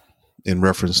in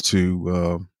reference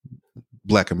to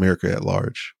Black America at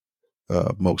large,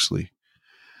 mostly.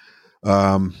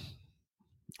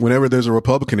 Whenever there's a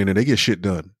Republican in it, they get shit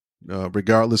done,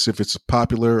 regardless if it's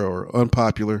popular or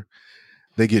unpopular.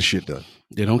 They get shit done.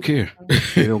 They don't care.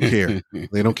 They don't care.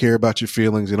 They don't care about your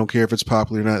feelings. They don't care if it's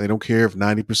popular or not. They don't care if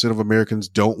 90% of Americans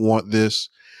don't want this.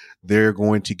 They're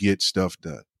going to get stuff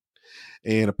done.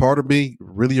 And a part of me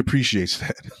really appreciates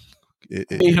that.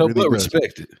 It help really but does.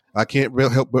 Respect it. I can't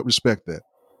help but respect that.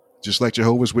 Just like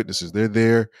Jehovah's Witnesses. They're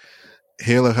there,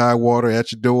 hell or high water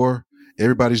at your door.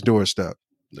 Everybody's doorstep.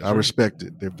 I respect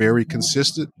it. They're very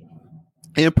consistent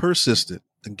and persistent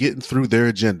in getting through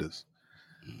their agendas.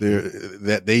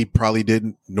 That they probably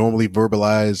didn't normally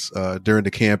verbalize during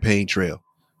the campaign trail,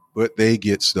 but they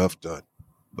get stuff done.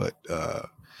 But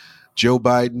Joe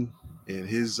Biden and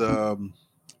his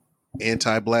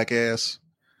anti-black ass,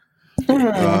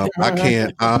 I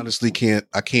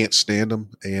can't stand him,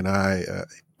 and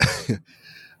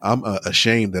I'm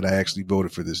ashamed that I actually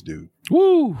voted for this dude.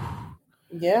 Woo!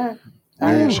 Yeah,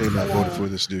 very ashamed I voted for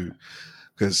this dude.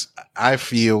 Because I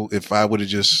feel if I would have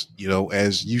just,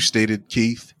 as you stated,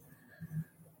 Keith,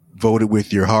 voted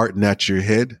with your heart, not your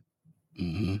head,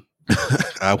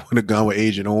 I would have gone with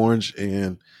Agent Orange,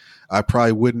 and I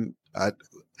probably wouldn't.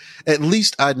 At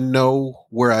least I know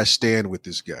where I stand with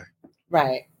this guy.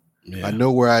 Right. Yeah. I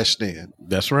know where I stand.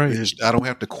 That's right. I don't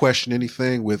have to question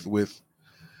anything with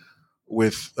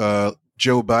with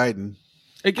Joe Biden.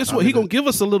 Hey, guess what? He gonna give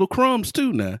us a little crumbs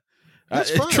too now. That's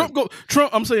fine.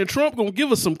 I'm saying Trump gonna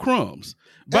give us some crumbs.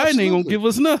 Biden Absolutely. ain't gonna give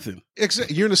us nothing.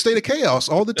 Exactly. You're in a state of chaos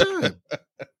all the time.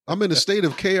 I'm in a state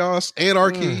of chaos,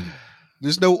 anarchy.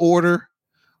 There's no order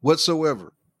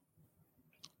whatsoever.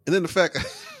 And then the fact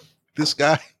this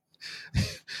guy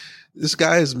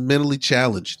is mentally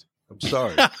challenged. I'm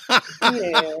sorry.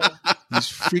 Yeah. He's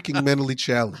freaking mentally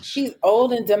challenged. He's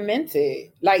old and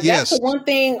demented. Like, Yes. that's the one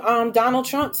thing Donald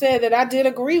Trump said that I did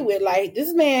agree with. Like,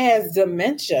 this man has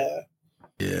dementia.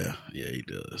 Yeah, he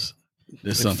does.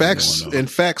 There's And something going on.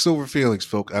 facts over feelings,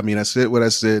 folk. I mean, I said what I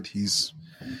said. He's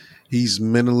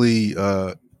mentally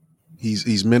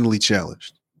he's mentally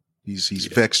challenged. He's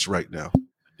vexed right now.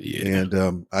 Yeah.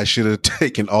 And I should have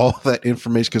taken all that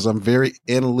information because I'm very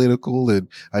analytical and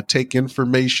I take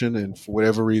information. And for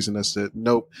whatever reason, I said,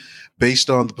 nope,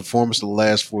 based on the performance of the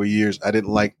last 4 years, I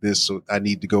didn't like this. So I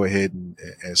need to go ahead and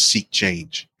seek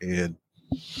change. And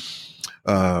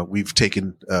we've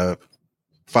taken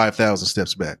 5,000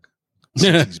 steps back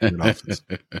since he's been in office.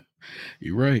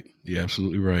 You're right. You're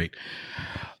absolutely right.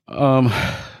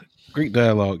 Great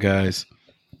dialogue, guys.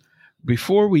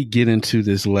 Before we get into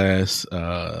this last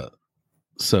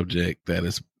subject that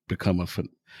has become a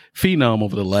phenom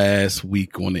over the last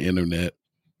week on the internet,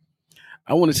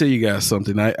 I want to tell you guys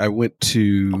something. I went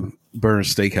to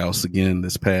Burns Steakhouse again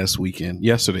this past weekend,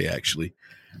 yesterday actually,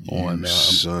 on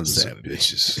sons Saturday. of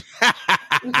bitches.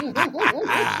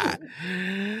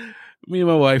 Me and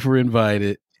my wife were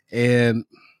invited, and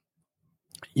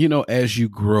as you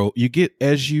grow,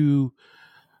 as you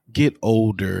get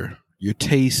older, your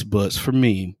taste buds, for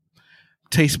me,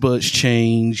 taste buds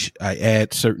change. I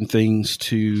add certain things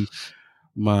to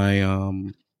my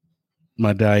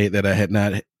my diet that I had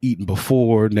not eaten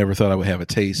before, never thought I would have a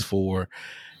taste for,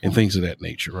 and things of that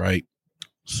nature, right?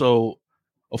 So,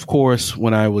 of course,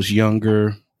 when I was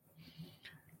younger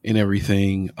and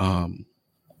everything, I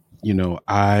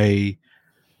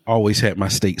always had my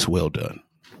steaks well done.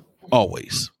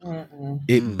 Always.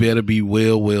 It better be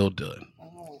well done.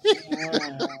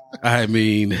 I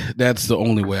mean, that's the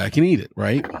only way I can eat it,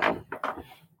 right?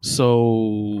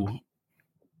 So,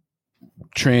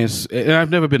 and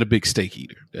I've never been a big steak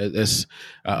eater.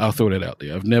 I'll throw that out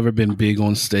there. I've never been big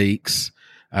on steaks.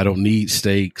 I don't need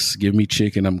steaks. Give me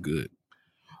chicken, I'm good.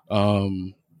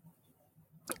 Then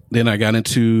I got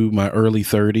into my early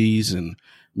 30s and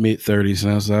mid 30s,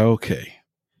 and I was like, okay,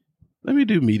 let me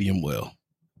do medium well.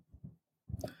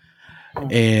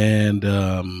 And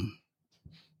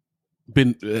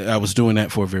I was doing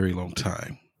that for a very long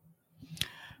time.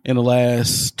 In the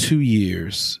last 2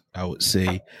 years, I would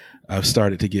say I've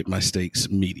started to get my steaks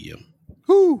medium.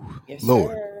 Whew, Yes,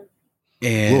 Lord. sir.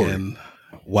 And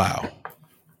wow,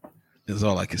 that's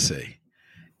all I can say.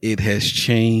 It has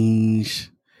changed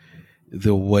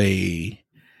the way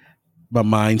my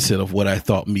mindset of what I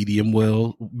thought medium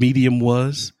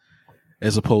was,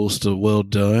 as opposed to well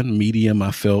done. Medium,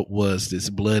 I felt, was this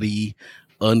bloody,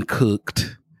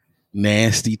 uncooked,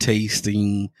 nasty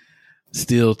tasting,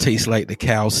 still tastes like the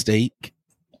cow steak,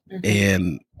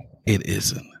 and it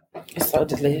isn't. It's so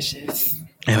delicious.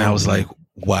 And I was like,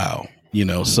 wow,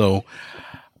 so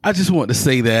I just want to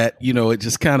say that, it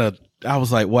just kind of, I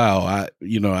was like, wow, I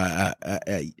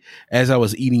as I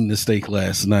was eating the steak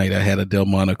last night, I had a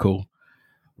Delmonico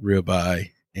ribeye,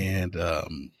 and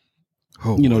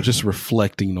just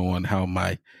reflecting on how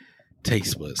my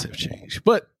taste buds have changed.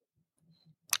 But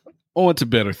on to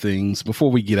better things.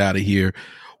 Before we get out of here,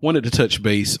 wanted to touch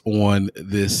base on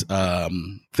this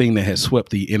thing that has swept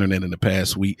the internet in the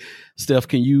past week. Steph,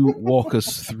 can you walk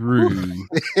us through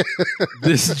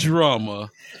this drama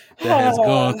that has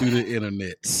gone through the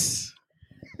internet?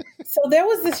 So there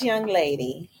was this young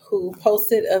lady who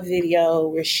posted a video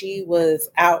where she was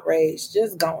outraged,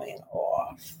 just going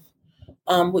off,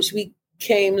 which we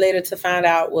came later to find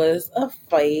out was a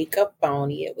fake, a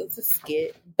phony. It was a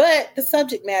skit, but the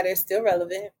subject matter is still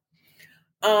relevant.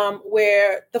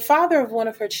 Where the father of one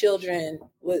of her children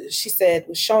was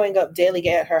showing up daily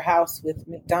at her house with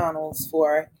McDonald's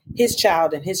for his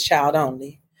child and his child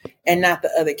only, and not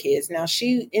the other kids. Now,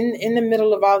 she in the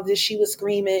middle of all of this, she was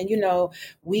screaming,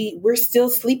 we're still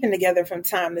sleeping together from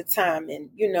time to time, and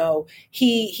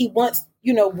he once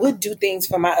would do things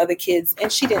for my other kids,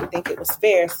 and she didn't think it was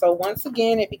fair. So once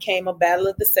again, it became a battle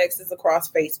of the sexes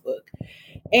across Facebook.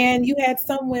 And you had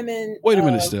some women. Wait a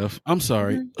minute, Steph. I'm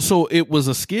sorry. Mm-hmm. So it was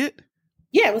a skit?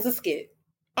 Yeah, it was a skit.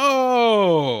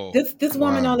 Oh. This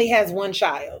woman only has one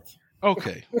child.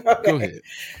 Okay. Okay. Go ahead.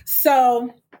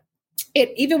 So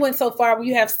it even went so far where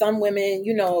you have some women,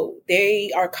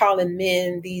 they are calling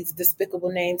men these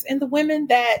despicable names. And the women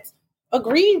that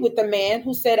agreed with the man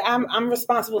who said, I'm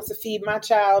responsible to feed my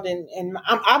child and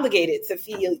I'm obligated to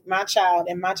feed my child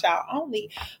and my child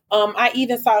only. I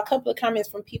even saw a couple of comments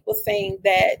from people saying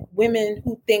that women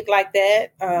who think like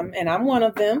that, and I'm one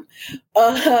of them,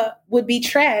 would be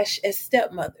trash as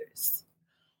stepmothers.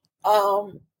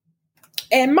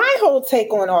 And my whole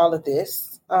take on all of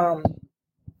this,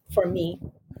 for me,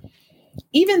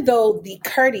 even though the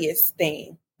courteous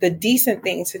thing, the decent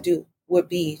thing to do would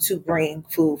be to bring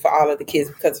food for all of the kids,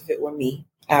 because if it were me,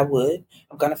 I would.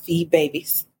 I'm going to feed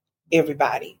babies,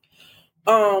 everybody.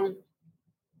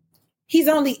 He's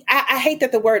only, I hate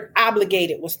that the word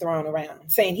obligated was thrown around,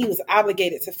 saying he was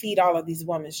obligated to feed all of these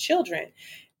women's children.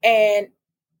 And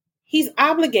he's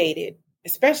obligated,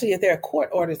 especially if there are court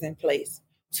orders in place,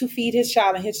 to feed his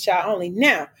child and his child only.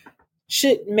 Now,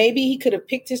 maybe he could have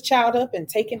picked his child up and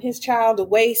taken his child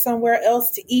away somewhere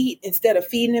else to eat instead of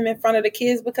feeding him in front of the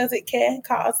kids, because it can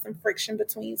cause some friction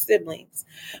between siblings.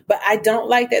 But I don't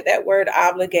like that word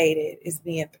obligated is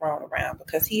being thrown around,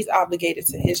 because he's obligated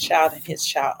to his child and his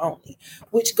child only,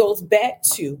 which goes back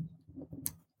to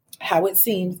how it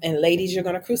seems, and ladies, you're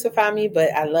going to crucify me,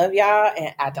 but I love y'all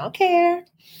and I don't care,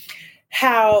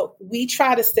 how we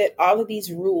try to set all of these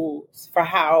rules for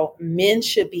how men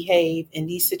should behave in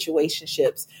these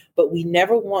situationships, but we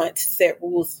never want to set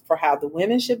rules for how the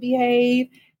women should behave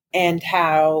and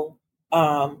how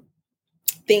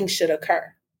things should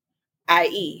occur.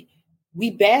 I.e., we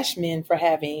bash men for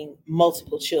having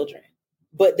multiple children.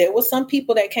 But there were some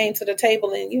people that came to the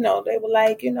table and, they were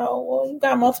like, well, you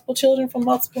got multiple children from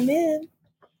multiple men.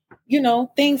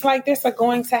 Things like this are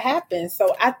going to happen.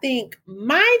 So I think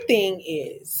my thing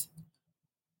is,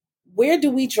 where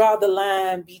do we draw the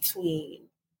line between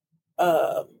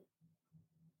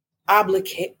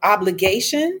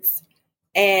obligations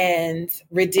and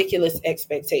ridiculous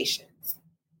expectations?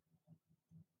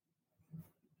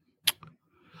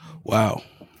 Wow.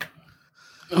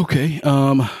 Okay.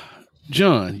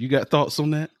 John, you got thoughts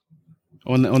on that?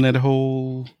 On that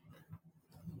whole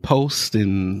post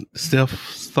and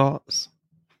Steph's thoughts?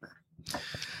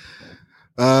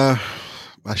 I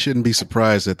shouldn't be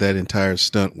surprised that entire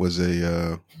stunt was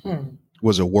a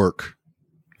work,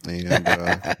 and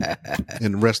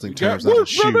in wrestling terms, not a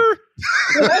shoot,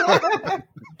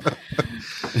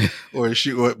 or a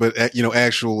shoot, but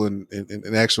actual and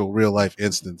an actual real life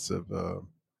instance of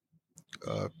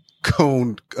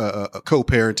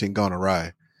co-parenting gone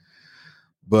awry.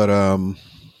 But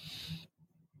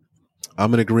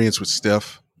I'm in agreement with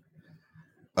Steph.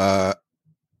 The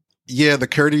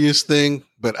courteous thing,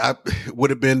 but I would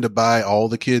have been to buy all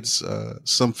the kids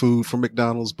some food from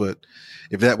McDonald's. But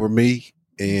if that were me,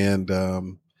 and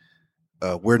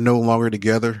we're no longer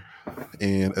together,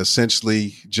 and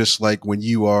essentially just like when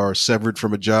you are severed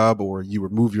from a job or you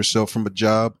remove yourself from a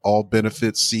job, all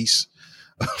benefits cease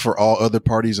for all other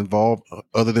parties involved,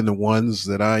 other than the ones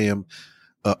that I am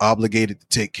obligated to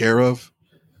take care of.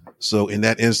 So in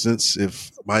that instance,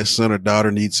 if my son or daughter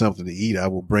needs something to eat, I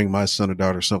will bring my son or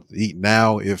daughter something to eat.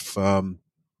 Now, if I'm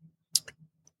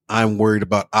worried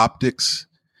about optics,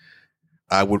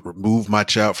 I would remove my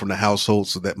child from the household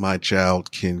so that my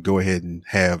child can go ahead and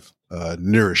have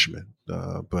nourishment.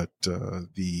 But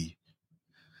the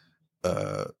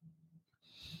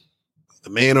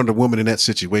man or the woman in that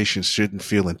situation shouldn't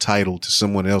feel entitled to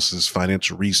someone else's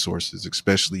financial resources,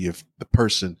 especially if the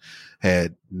person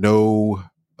had no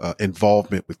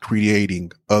involvement with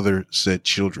creating other said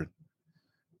children.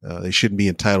 They shouldn't be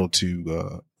entitled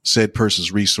to said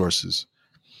person's resources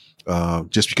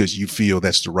just because you feel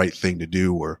that's the right thing to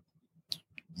do, or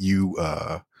you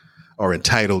are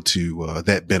entitled to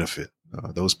that benefit.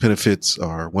 Those benefits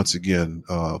are once again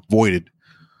voided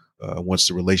once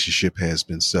the relationship has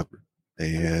been severed.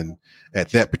 And at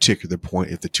that particular point,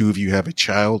 if the two of you have a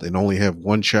child and only have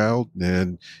one child,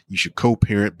 then you should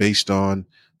co-parent based on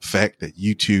the fact that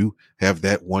you two have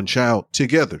that one child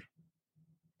together.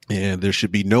 And there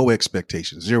should be no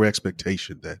expectation, zero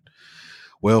expectation that,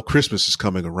 well, Christmas is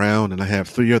coming around and I have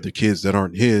 3 other kids that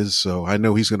aren't his, so I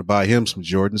know he's going to buy him some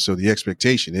Jordans. So the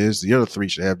expectation is the other 3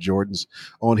 should have Jordans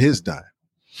on his dime.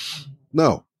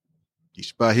 No, he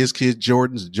should buy his kids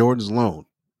Jordans and Jordans alone.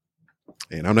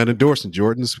 And I'm not endorsing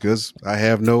Jordans because I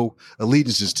have no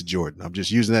allegiances to Jordan. I'm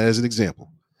just using that as an example.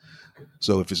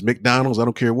 So if it's McDonald's, I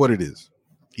don't care what it is.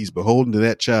 He's beholden to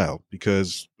that child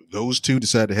because those two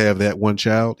decide to have that one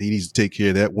child. He needs to take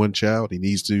care of that one child. He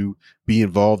needs to be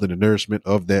involved in the nourishment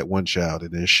of that one child.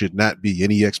 And there should not be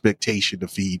any expectation to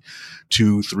feed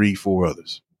 2, 3, 4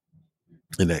 others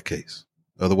in that case.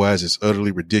 Otherwise, it's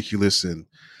utterly ridiculous and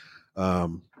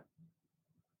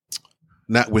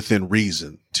not within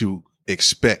reason to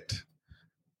expect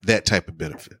that type of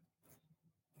benefit.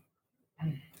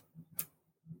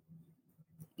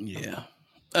 Yeah.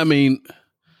 I mean,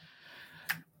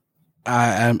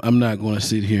 I'm not going to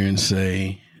sit here and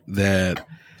say that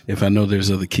if I know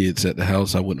there's other kids at the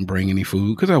house, I wouldn't bring any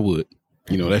food, because I would.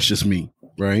 That's just me,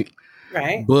 right?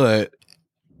 Right. But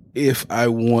if I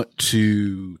want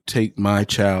to take my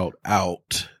child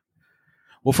out,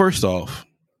 well, first off,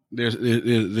 there's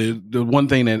the one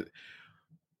thing that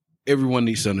everyone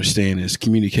needs to understand is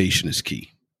communication is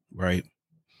key, right?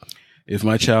 If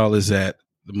my child is at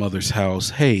the mother's house,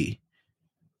 hey,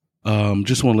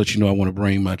 just want to let you know I'm going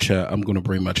to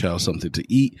bring my child something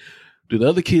to eat. Do the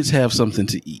other kids have something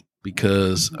to eat?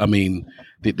 Because, I mean,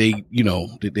 did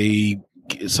they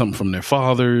get something from their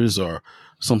fathers or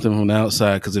something from the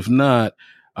outside? Because if not,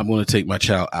 I'm going to take my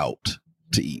child out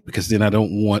to eat, because then I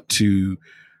don't want to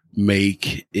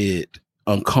make it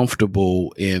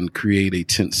uncomfortable and create a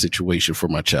tense situation for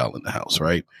my child in the house,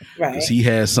 right? Right. Because he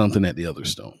has something that the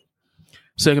others don't.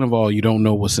 Second of all, you don't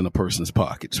know what's in a person's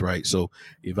pockets, right? So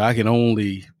if I got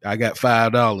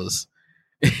 $5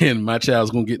 and my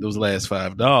child's going to get those last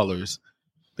 $5,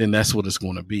 then that's what it's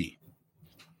going to be.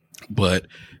 But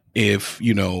if,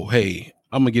 hey,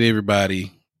 I'm going to get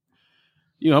everybody,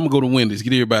 I'm going to go to Wendy's,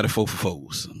 get everybody 4 for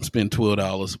 $4s, spend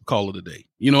 $12, call it a day.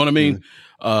 You know what I mean?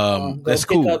 That's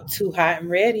cool. Pick up 2 hot and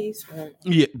readies.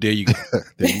 Yeah, there you go.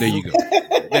 There you go.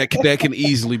 That can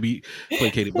easily be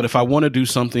placated. But if I want to do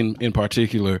something in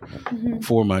particular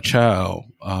for my child,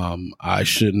 I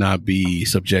should not be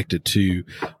subjected to,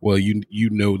 well, you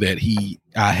know that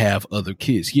I have other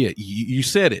kids. Yeah, you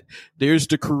said it. There's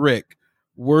the correct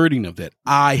wording of that.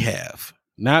 I have,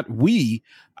 not we.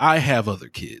 I have other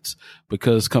kids,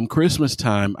 because come Christmas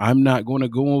time, I'm not going to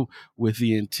go with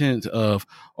the intent of,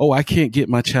 oh, I can't get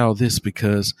my child this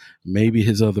because maybe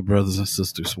his other brothers and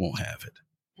sisters won't have it.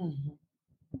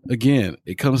 Mm-hmm. Again,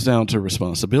 it comes down to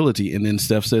responsibility. And then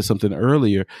Steph said something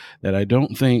earlier that I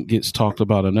don't think gets talked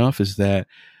about enough, is that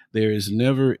there is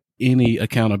never any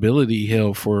accountability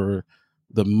held for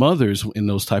the mothers in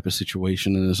those type of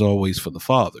situations, and it's always for the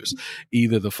fathers.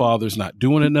 Either the father's not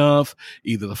doing enough,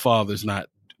 either the father's not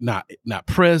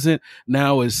present.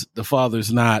 Now is the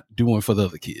father's not doing for the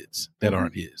other kids that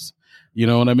aren't his. You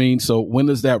know what I mean? So when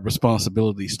does that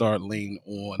responsibility start laying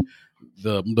on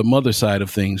the mother side of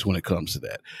things when it comes to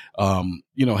that?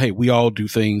 Hey, we all do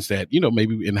things that,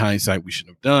 maybe in hindsight we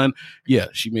shouldn't have done. Yeah,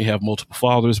 she may have multiple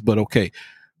fathers, but okay,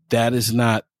 that is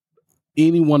not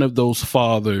any one of those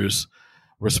fathers'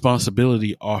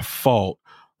 responsibility or fault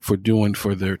for doing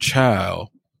for their child,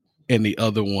 and the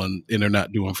other one, and they're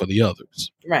not doing for the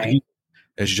others. Right.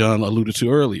 As John alluded to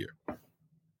earlier,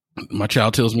 my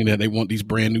child tells me that they want these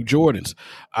brand new Jordans.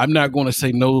 I'm not going to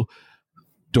say, no,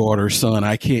 daughter, son,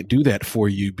 I can't do that for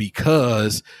you,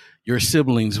 because your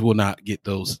siblings will not get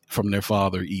those from their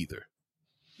father either.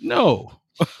 No,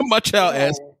 my child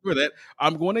asked for that.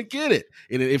 I'm going to get it.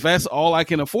 And if that's all I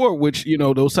can afford, which,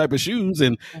 those type of shoes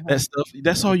and that stuff,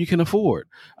 that's all you can afford.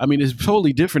 I mean, it's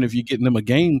totally different if you're getting them a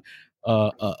game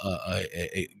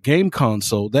game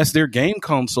console. That's their game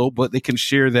console, but they can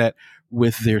share that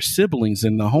with their siblings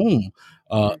in the home,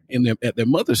 at their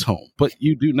mother's home. But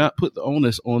you do not put the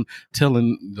onus on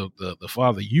telling the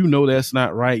father, that's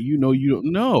not right. You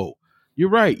don't know. You're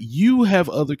right. You have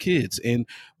other kids, and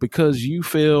because you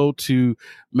failed to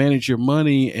manage your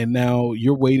money, and now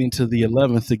you're waiting till the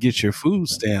 11th to get your food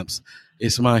stamps,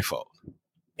 it's my fault.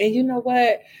 And you know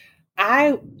what?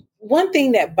 One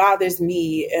thing that bothers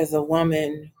me as a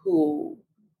woman who,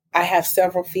 I have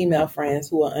several female friends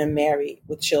who are unmarried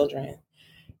with children,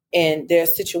 and there are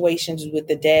situations with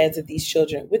the dads of these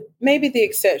children, with maybe the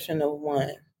exception of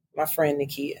one, my friend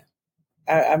Nakia.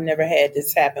 I've never had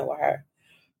this happen with her.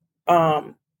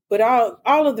 But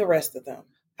all of the rest of them,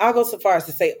 I'll go so far as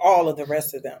to say all of the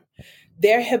rest of them,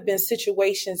 there have been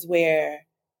situations where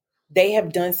they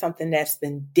have done something that's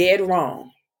been dead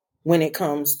wrong when it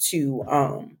comes to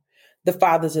the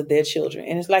fathers of their children.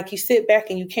 And it's like you sit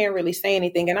back and you can't really say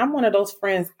anything. And I'm one of those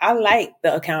friends. I like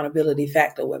the accountability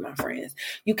factor with my friends.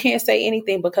 You can't say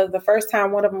anything, because the first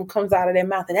time one of them comes out of their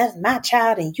mouth and that's my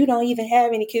child and you don't even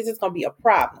have any kids, it's going to be a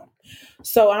problem.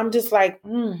 So I'm just like,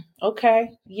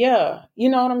 okay, yeah. You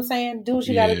know what I'm saying? Do what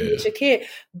you got to do with your kid.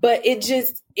 But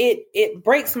it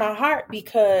breaks my heart,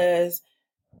 because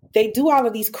they do all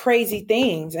of these crazy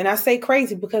things. And I say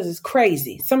crazy because it's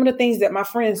crazy. Some of the things that my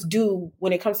friends do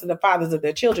when it comes to the fathers of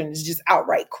their children is just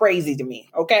outright crazy to me.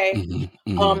 Okay.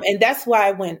 Mm-hmm, mm-hmm. And that's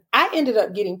why when I ended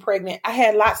up getting pregnant, I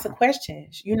had lots of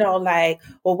questions, like,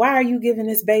 well, why are you giving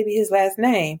this baby his last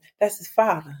name? That's his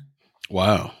father.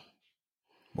 Wow.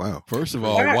 First of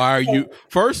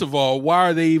all, why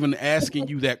are they even asking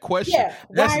you that question? Yeah,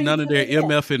 that's none of their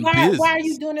MF and business. Why are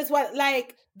you doing this?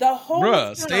 The whole Bruh,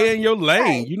 time. stay in your lane.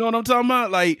 Right. You know what I'm talking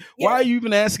about? Like, why are you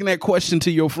even asking that question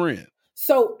to your friend?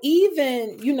 So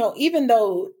even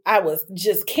though I was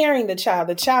just carrying the child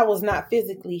was not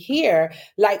physically here.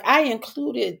 Like, I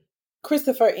included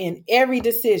Christopher in every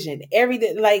decision,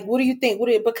 like, what do you think?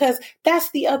 Because that's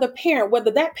the other parent,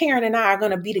 whether that parent and I are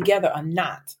going to be together or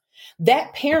not.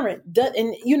 That parent does,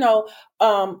 and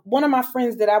one of my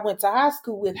friends that I went to high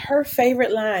school with, her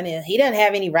favorite line is, "He doesn't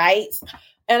have any rights."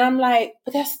 And I'm like,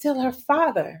 but that's still her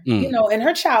father, and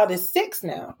her child is 6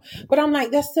 now. But I'm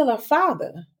like, that's still her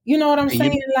father. You know what I'm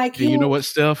saying? You know what,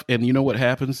 Steph? And you know what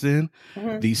happens then?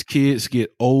 Mm-hmm. These kids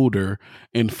get older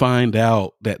and find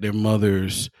out that their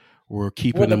mothers were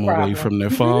keeping them away from their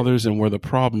fathers and were the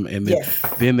problem. And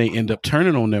then they end up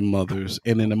turning on their mothers.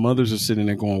 And then the mothers are sitting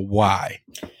there going, why?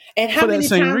 And how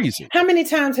many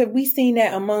times have we seen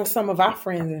that among some of our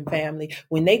friends and family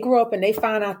when they grow up and they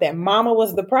find out that mama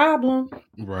was the problem?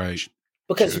 Right.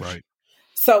 Because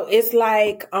so it's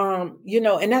like,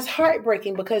 and that's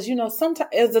heartbreaking because, sometimes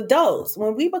as adults,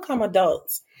 when we become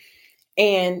adults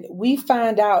and we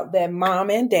find out that mom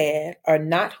and dad are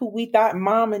not who we thought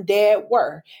mom and dad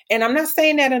were. And I'm not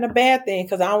saying that in a bad thing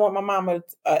because I don't want my mama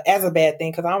as a bad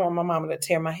thing because I don't want my mama to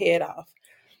tear my head off.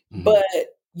 Mm-hmm. But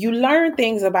you learn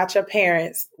things about your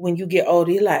parents when you get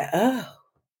older. You're like, oh,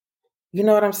 you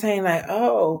know what I'm saying? Like,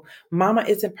 oh, mama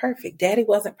isn't perfect. Daddy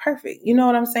wasn't perfect. You know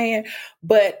what I'm saying?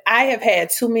 But I have had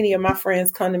too many of my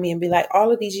friends come to me and be like,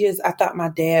 all of these years, I thought my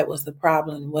dad was the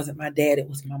problem. It wasn't my dad. It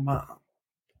was my mom.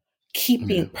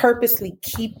 Purposely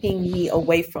keeping me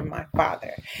away from my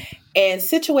father. And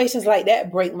situations like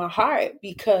that break my heart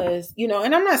because,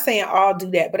 and I'm not saying all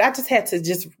do that, but I just had to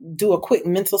just do a quick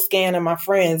mental scan of my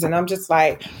friends. And I'm just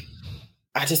like,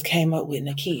 I just came up with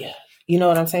Nakia. You know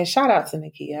what I'm saying? Shout out to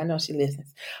Nakia. I know she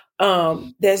listens.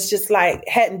 That's just like,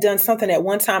 hadn't done something at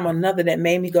one time or another that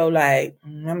made me go like,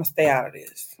 I'm going to stay out of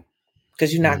this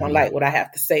because you're not going to like what I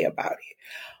have to say about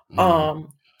it.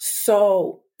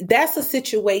 So that's a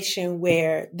situation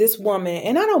where this woman,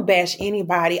 and I don't bash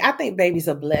anybody. I think babies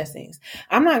are blessings.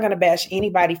 I'm not going to bash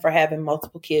anybody for having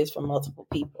multiple kids from multiple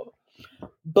people.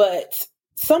 But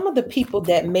some of the people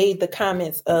that made the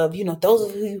comments of, those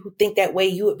of you who think that way,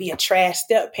 you would be a trash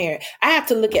step parent. I have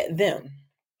to look at them.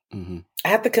 Mm-hmm. I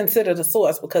have to consider the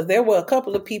source because there were a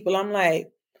couple of people I'm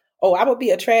like, oh, I would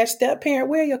be a trash step parent.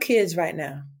 Where are your kids right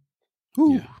now?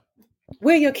 Yeah.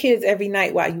 Where are your kids every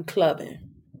night while you clubbing?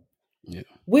 Yeah.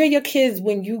 Where are your kids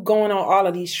when you going on all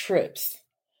of these trips?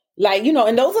 Like,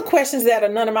 and those are questions that are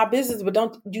none of my business, but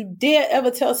don't you dare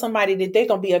ever tell somebody that they're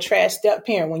going to be a trash step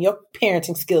parent when your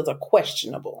parenting skills are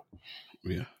questionable.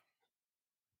 Yeah.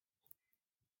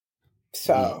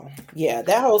 So,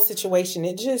 that whole situation,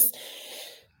 it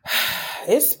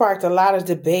sparked a lot of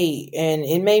debate and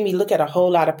it made me look at a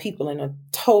whole lot of people in a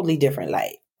totally different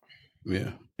light.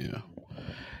 Yeah. Yeah.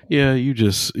 Yeah. You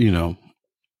just,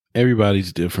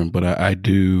 everybody's different, but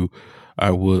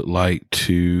I would like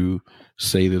to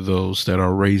say to those that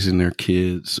are raising their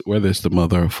kids, whether it's the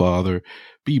mother or father,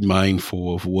 be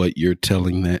mindful of what you're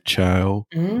telling that child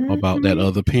about that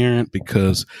other parent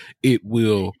because it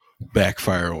will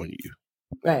backfire on you.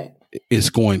 Right.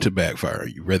 It's going to backfire on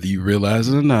you. Whether you realize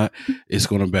it or not, it's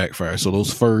going to backfire. So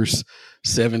those first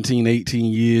 17,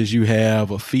 18 years you have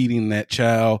of feeding that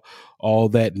child all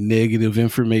that negative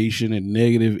information and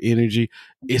negative energy,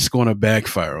 it's going to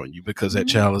backfire on you because that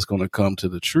child is going to come to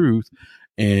the truth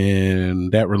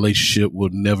and that relationship will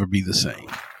never be the same.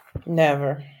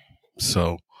 Never.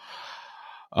 So,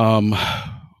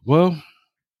 well,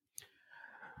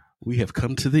 we have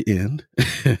come to the end.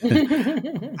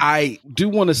 I do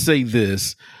want to say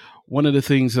this. One of the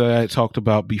things that I talked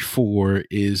about before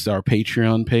is our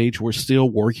Patreon page. We're still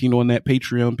working on that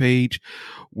Patreon page.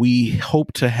 We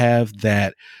hope to have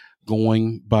that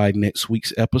going by next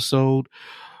week's episode.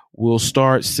 We'll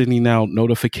start sending out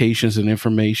notifications and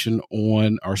information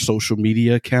on our social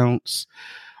media accounts.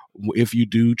 If you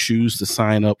do choose to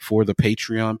sign up for the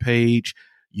Patreon page,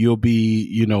 you'll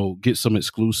be, get some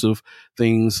exclusive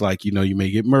things like, you may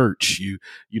get merch. You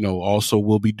also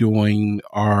will be doing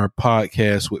our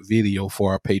podcast with video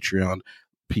for our Patreon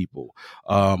people.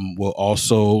 We'll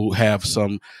also have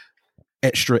some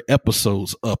extra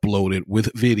episodes uploaded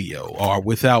with video or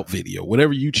without video,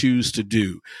 whatever you choose to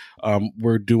do.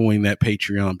 We're doing that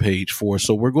Patreon page for.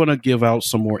 So we're going to give out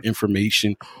some more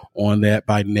information on that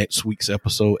by next week's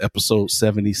episode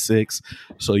 76.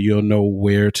 So you'll know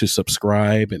where to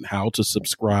subscribe and how to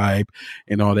subscribe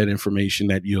and all that information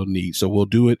that you'll need. So we'll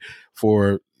do it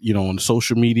for, on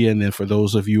social media. And then for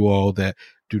those of you all that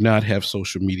do not have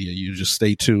social media, you just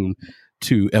stay tuned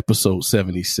to episode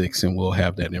 76 and we'll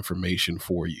have that information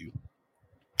for you.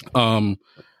 We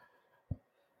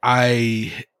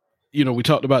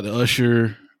talked about the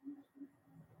Usher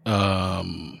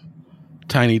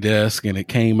Tiny Desk, and it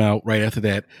came out right after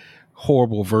that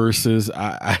horrible Verses.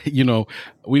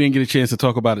 We didn't get a chance to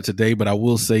talk about it today, but I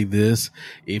will say this: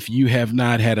 if you have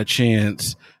not had a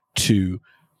chance to,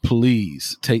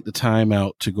 please take the time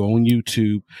out to go on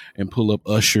YouTube and pull up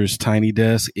Usher's Tiny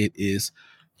Desk. It is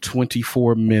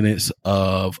 24 minutes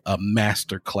of a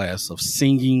masterclass of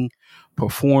singing,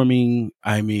 performing.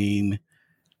 I mean,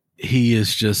 he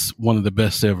is just one of the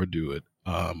best to ever do it.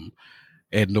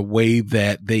 And the way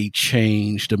that they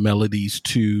changed the melodies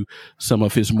to some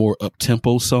of his more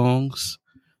up-tempo songs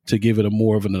to give it a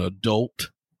more of an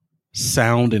adult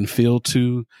sound and feel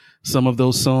to some of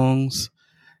those songs,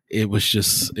 it was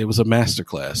a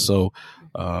masterclass. So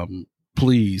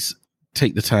please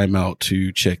take the time out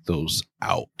to check those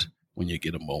out when you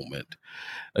get a moment.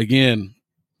 Again,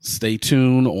 stay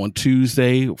tuned on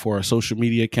Tuesday for our social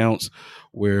media accounts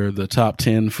where the top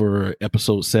 10 for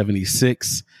episode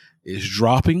 76 is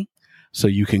dropping. So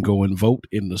you can go and vote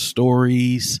in the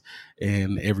stories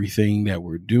and everything that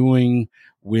we're doing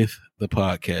with the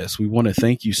podcast. We want to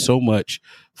thank you so much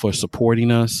for supporting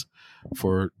us,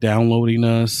 for downloading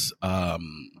us,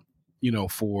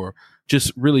 for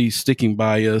just really sticking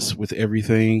by us with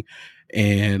everything.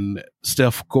 And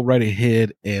Steph, go right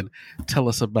ahead and tell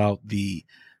us about the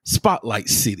spotlight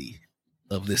city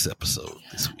of this episode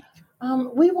this week.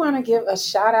 We want to give a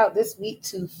shout out this week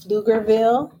to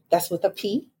Pflugerville. That's with a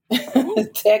P,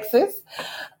 Texas.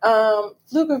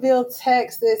 Pflugerville,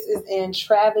 Texas is in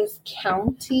Travis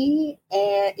County,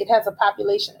 and it has a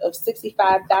population of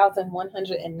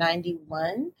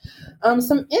 65,191.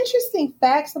 Some interesting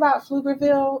facts about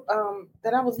Pflugerville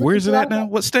that I was looking Where's it at now?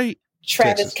 What state?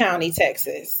 Travis Texas. County,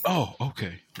 Texas. Oh,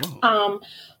 okay. Oh.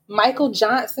 Michael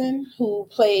Johnson, who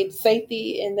played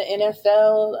safety in the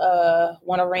NFL,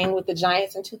 won a ring with the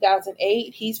Giants in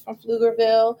 2008. He's from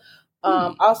Pflugerville.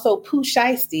 Also, Pooh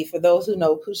Shiesty, for those who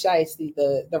know Pooh Shiesty,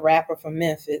 the rapper from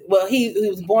Memphis. Well, he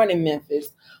was born in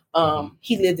Memphis.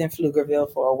 He lived in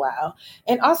Pflugerville for a while.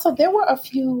 And also, there were a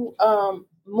few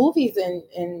movies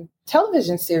and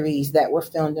television series that were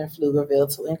filmed in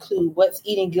Pflugerville, to include What's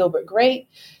Eating Gilbert Grape,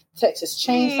 Texas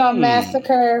Chainsaw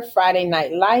Massacre, Friday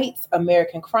Night Lights,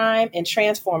 American Crime, and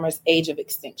Transformers: Age of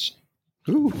Extinction.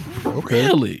 Ooh, okay.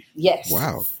 Really? Yes.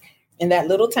 Wow. In that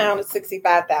little town of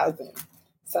 65,000.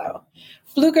 So,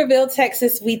 Pflugerville,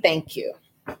 Texas, we thank you.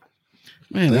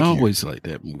 Man, I always liked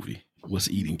that movie. What's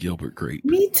Eating Gilbert Grape?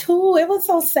 Me too. It was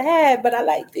so sad, but I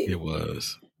liked it. It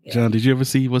was. Yeah. John, did you ever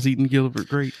see What's Eating Gilbert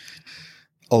Grape?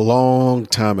 A long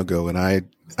time ago, and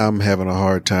I'm having a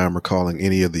hard time recalling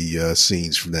any of the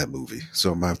scenes from that movie,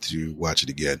 so I'm going to have to watch it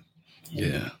again.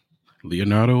 Yeah.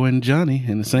 Leonardo and Johnny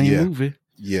in the same movie.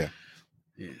 Yeah.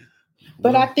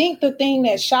 But I think the thing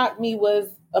that shocked me was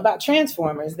about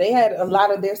Transformers. They had a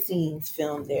lot of their scenes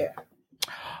filmed there.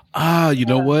 You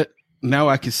know what? Now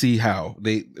I can see how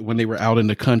when they were out in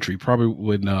the country, probably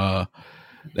when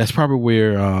that's probably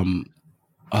where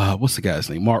what's the guy's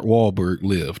name? Mark Wahlberg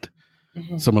lived.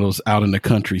 Mm-hmm. Some of those out in the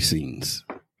country scenes.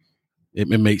 It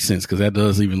makes sense because that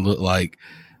does even look like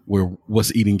where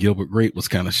What's Eating Gilbert Grape was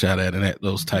kind of shot at, and at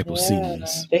those type of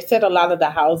scenes. They said a lot of the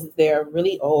houses there are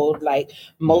really old, like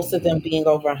most of them being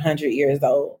over 100 years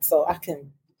old. So I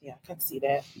can see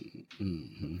that.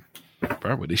 Mm-hmm.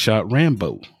 Probably they shot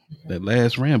Rambo. That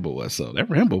last Rambo I saw. That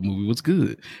Rambo movie was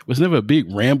good. Was never a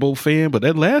big Rambo fan, but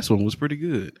that last one was pretty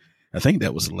good. I think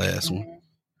that was the last one.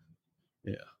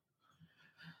 Yeah.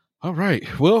 All right.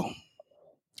 Well,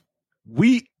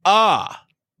 we are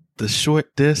the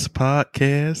Short Desk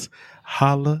Podcast.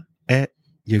 Holla at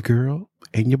your girl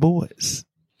and your boys.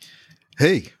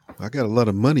 Hey, I got a lot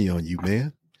of money on you,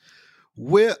 man.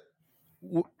 Well,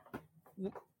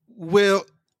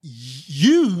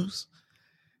 you's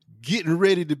getting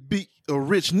ready to be a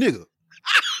rich nigga.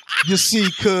 You see,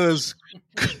 cause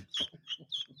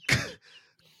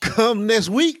come next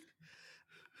week,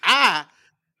 I'm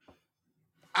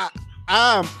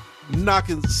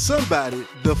knocking somebody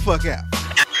the fuck out.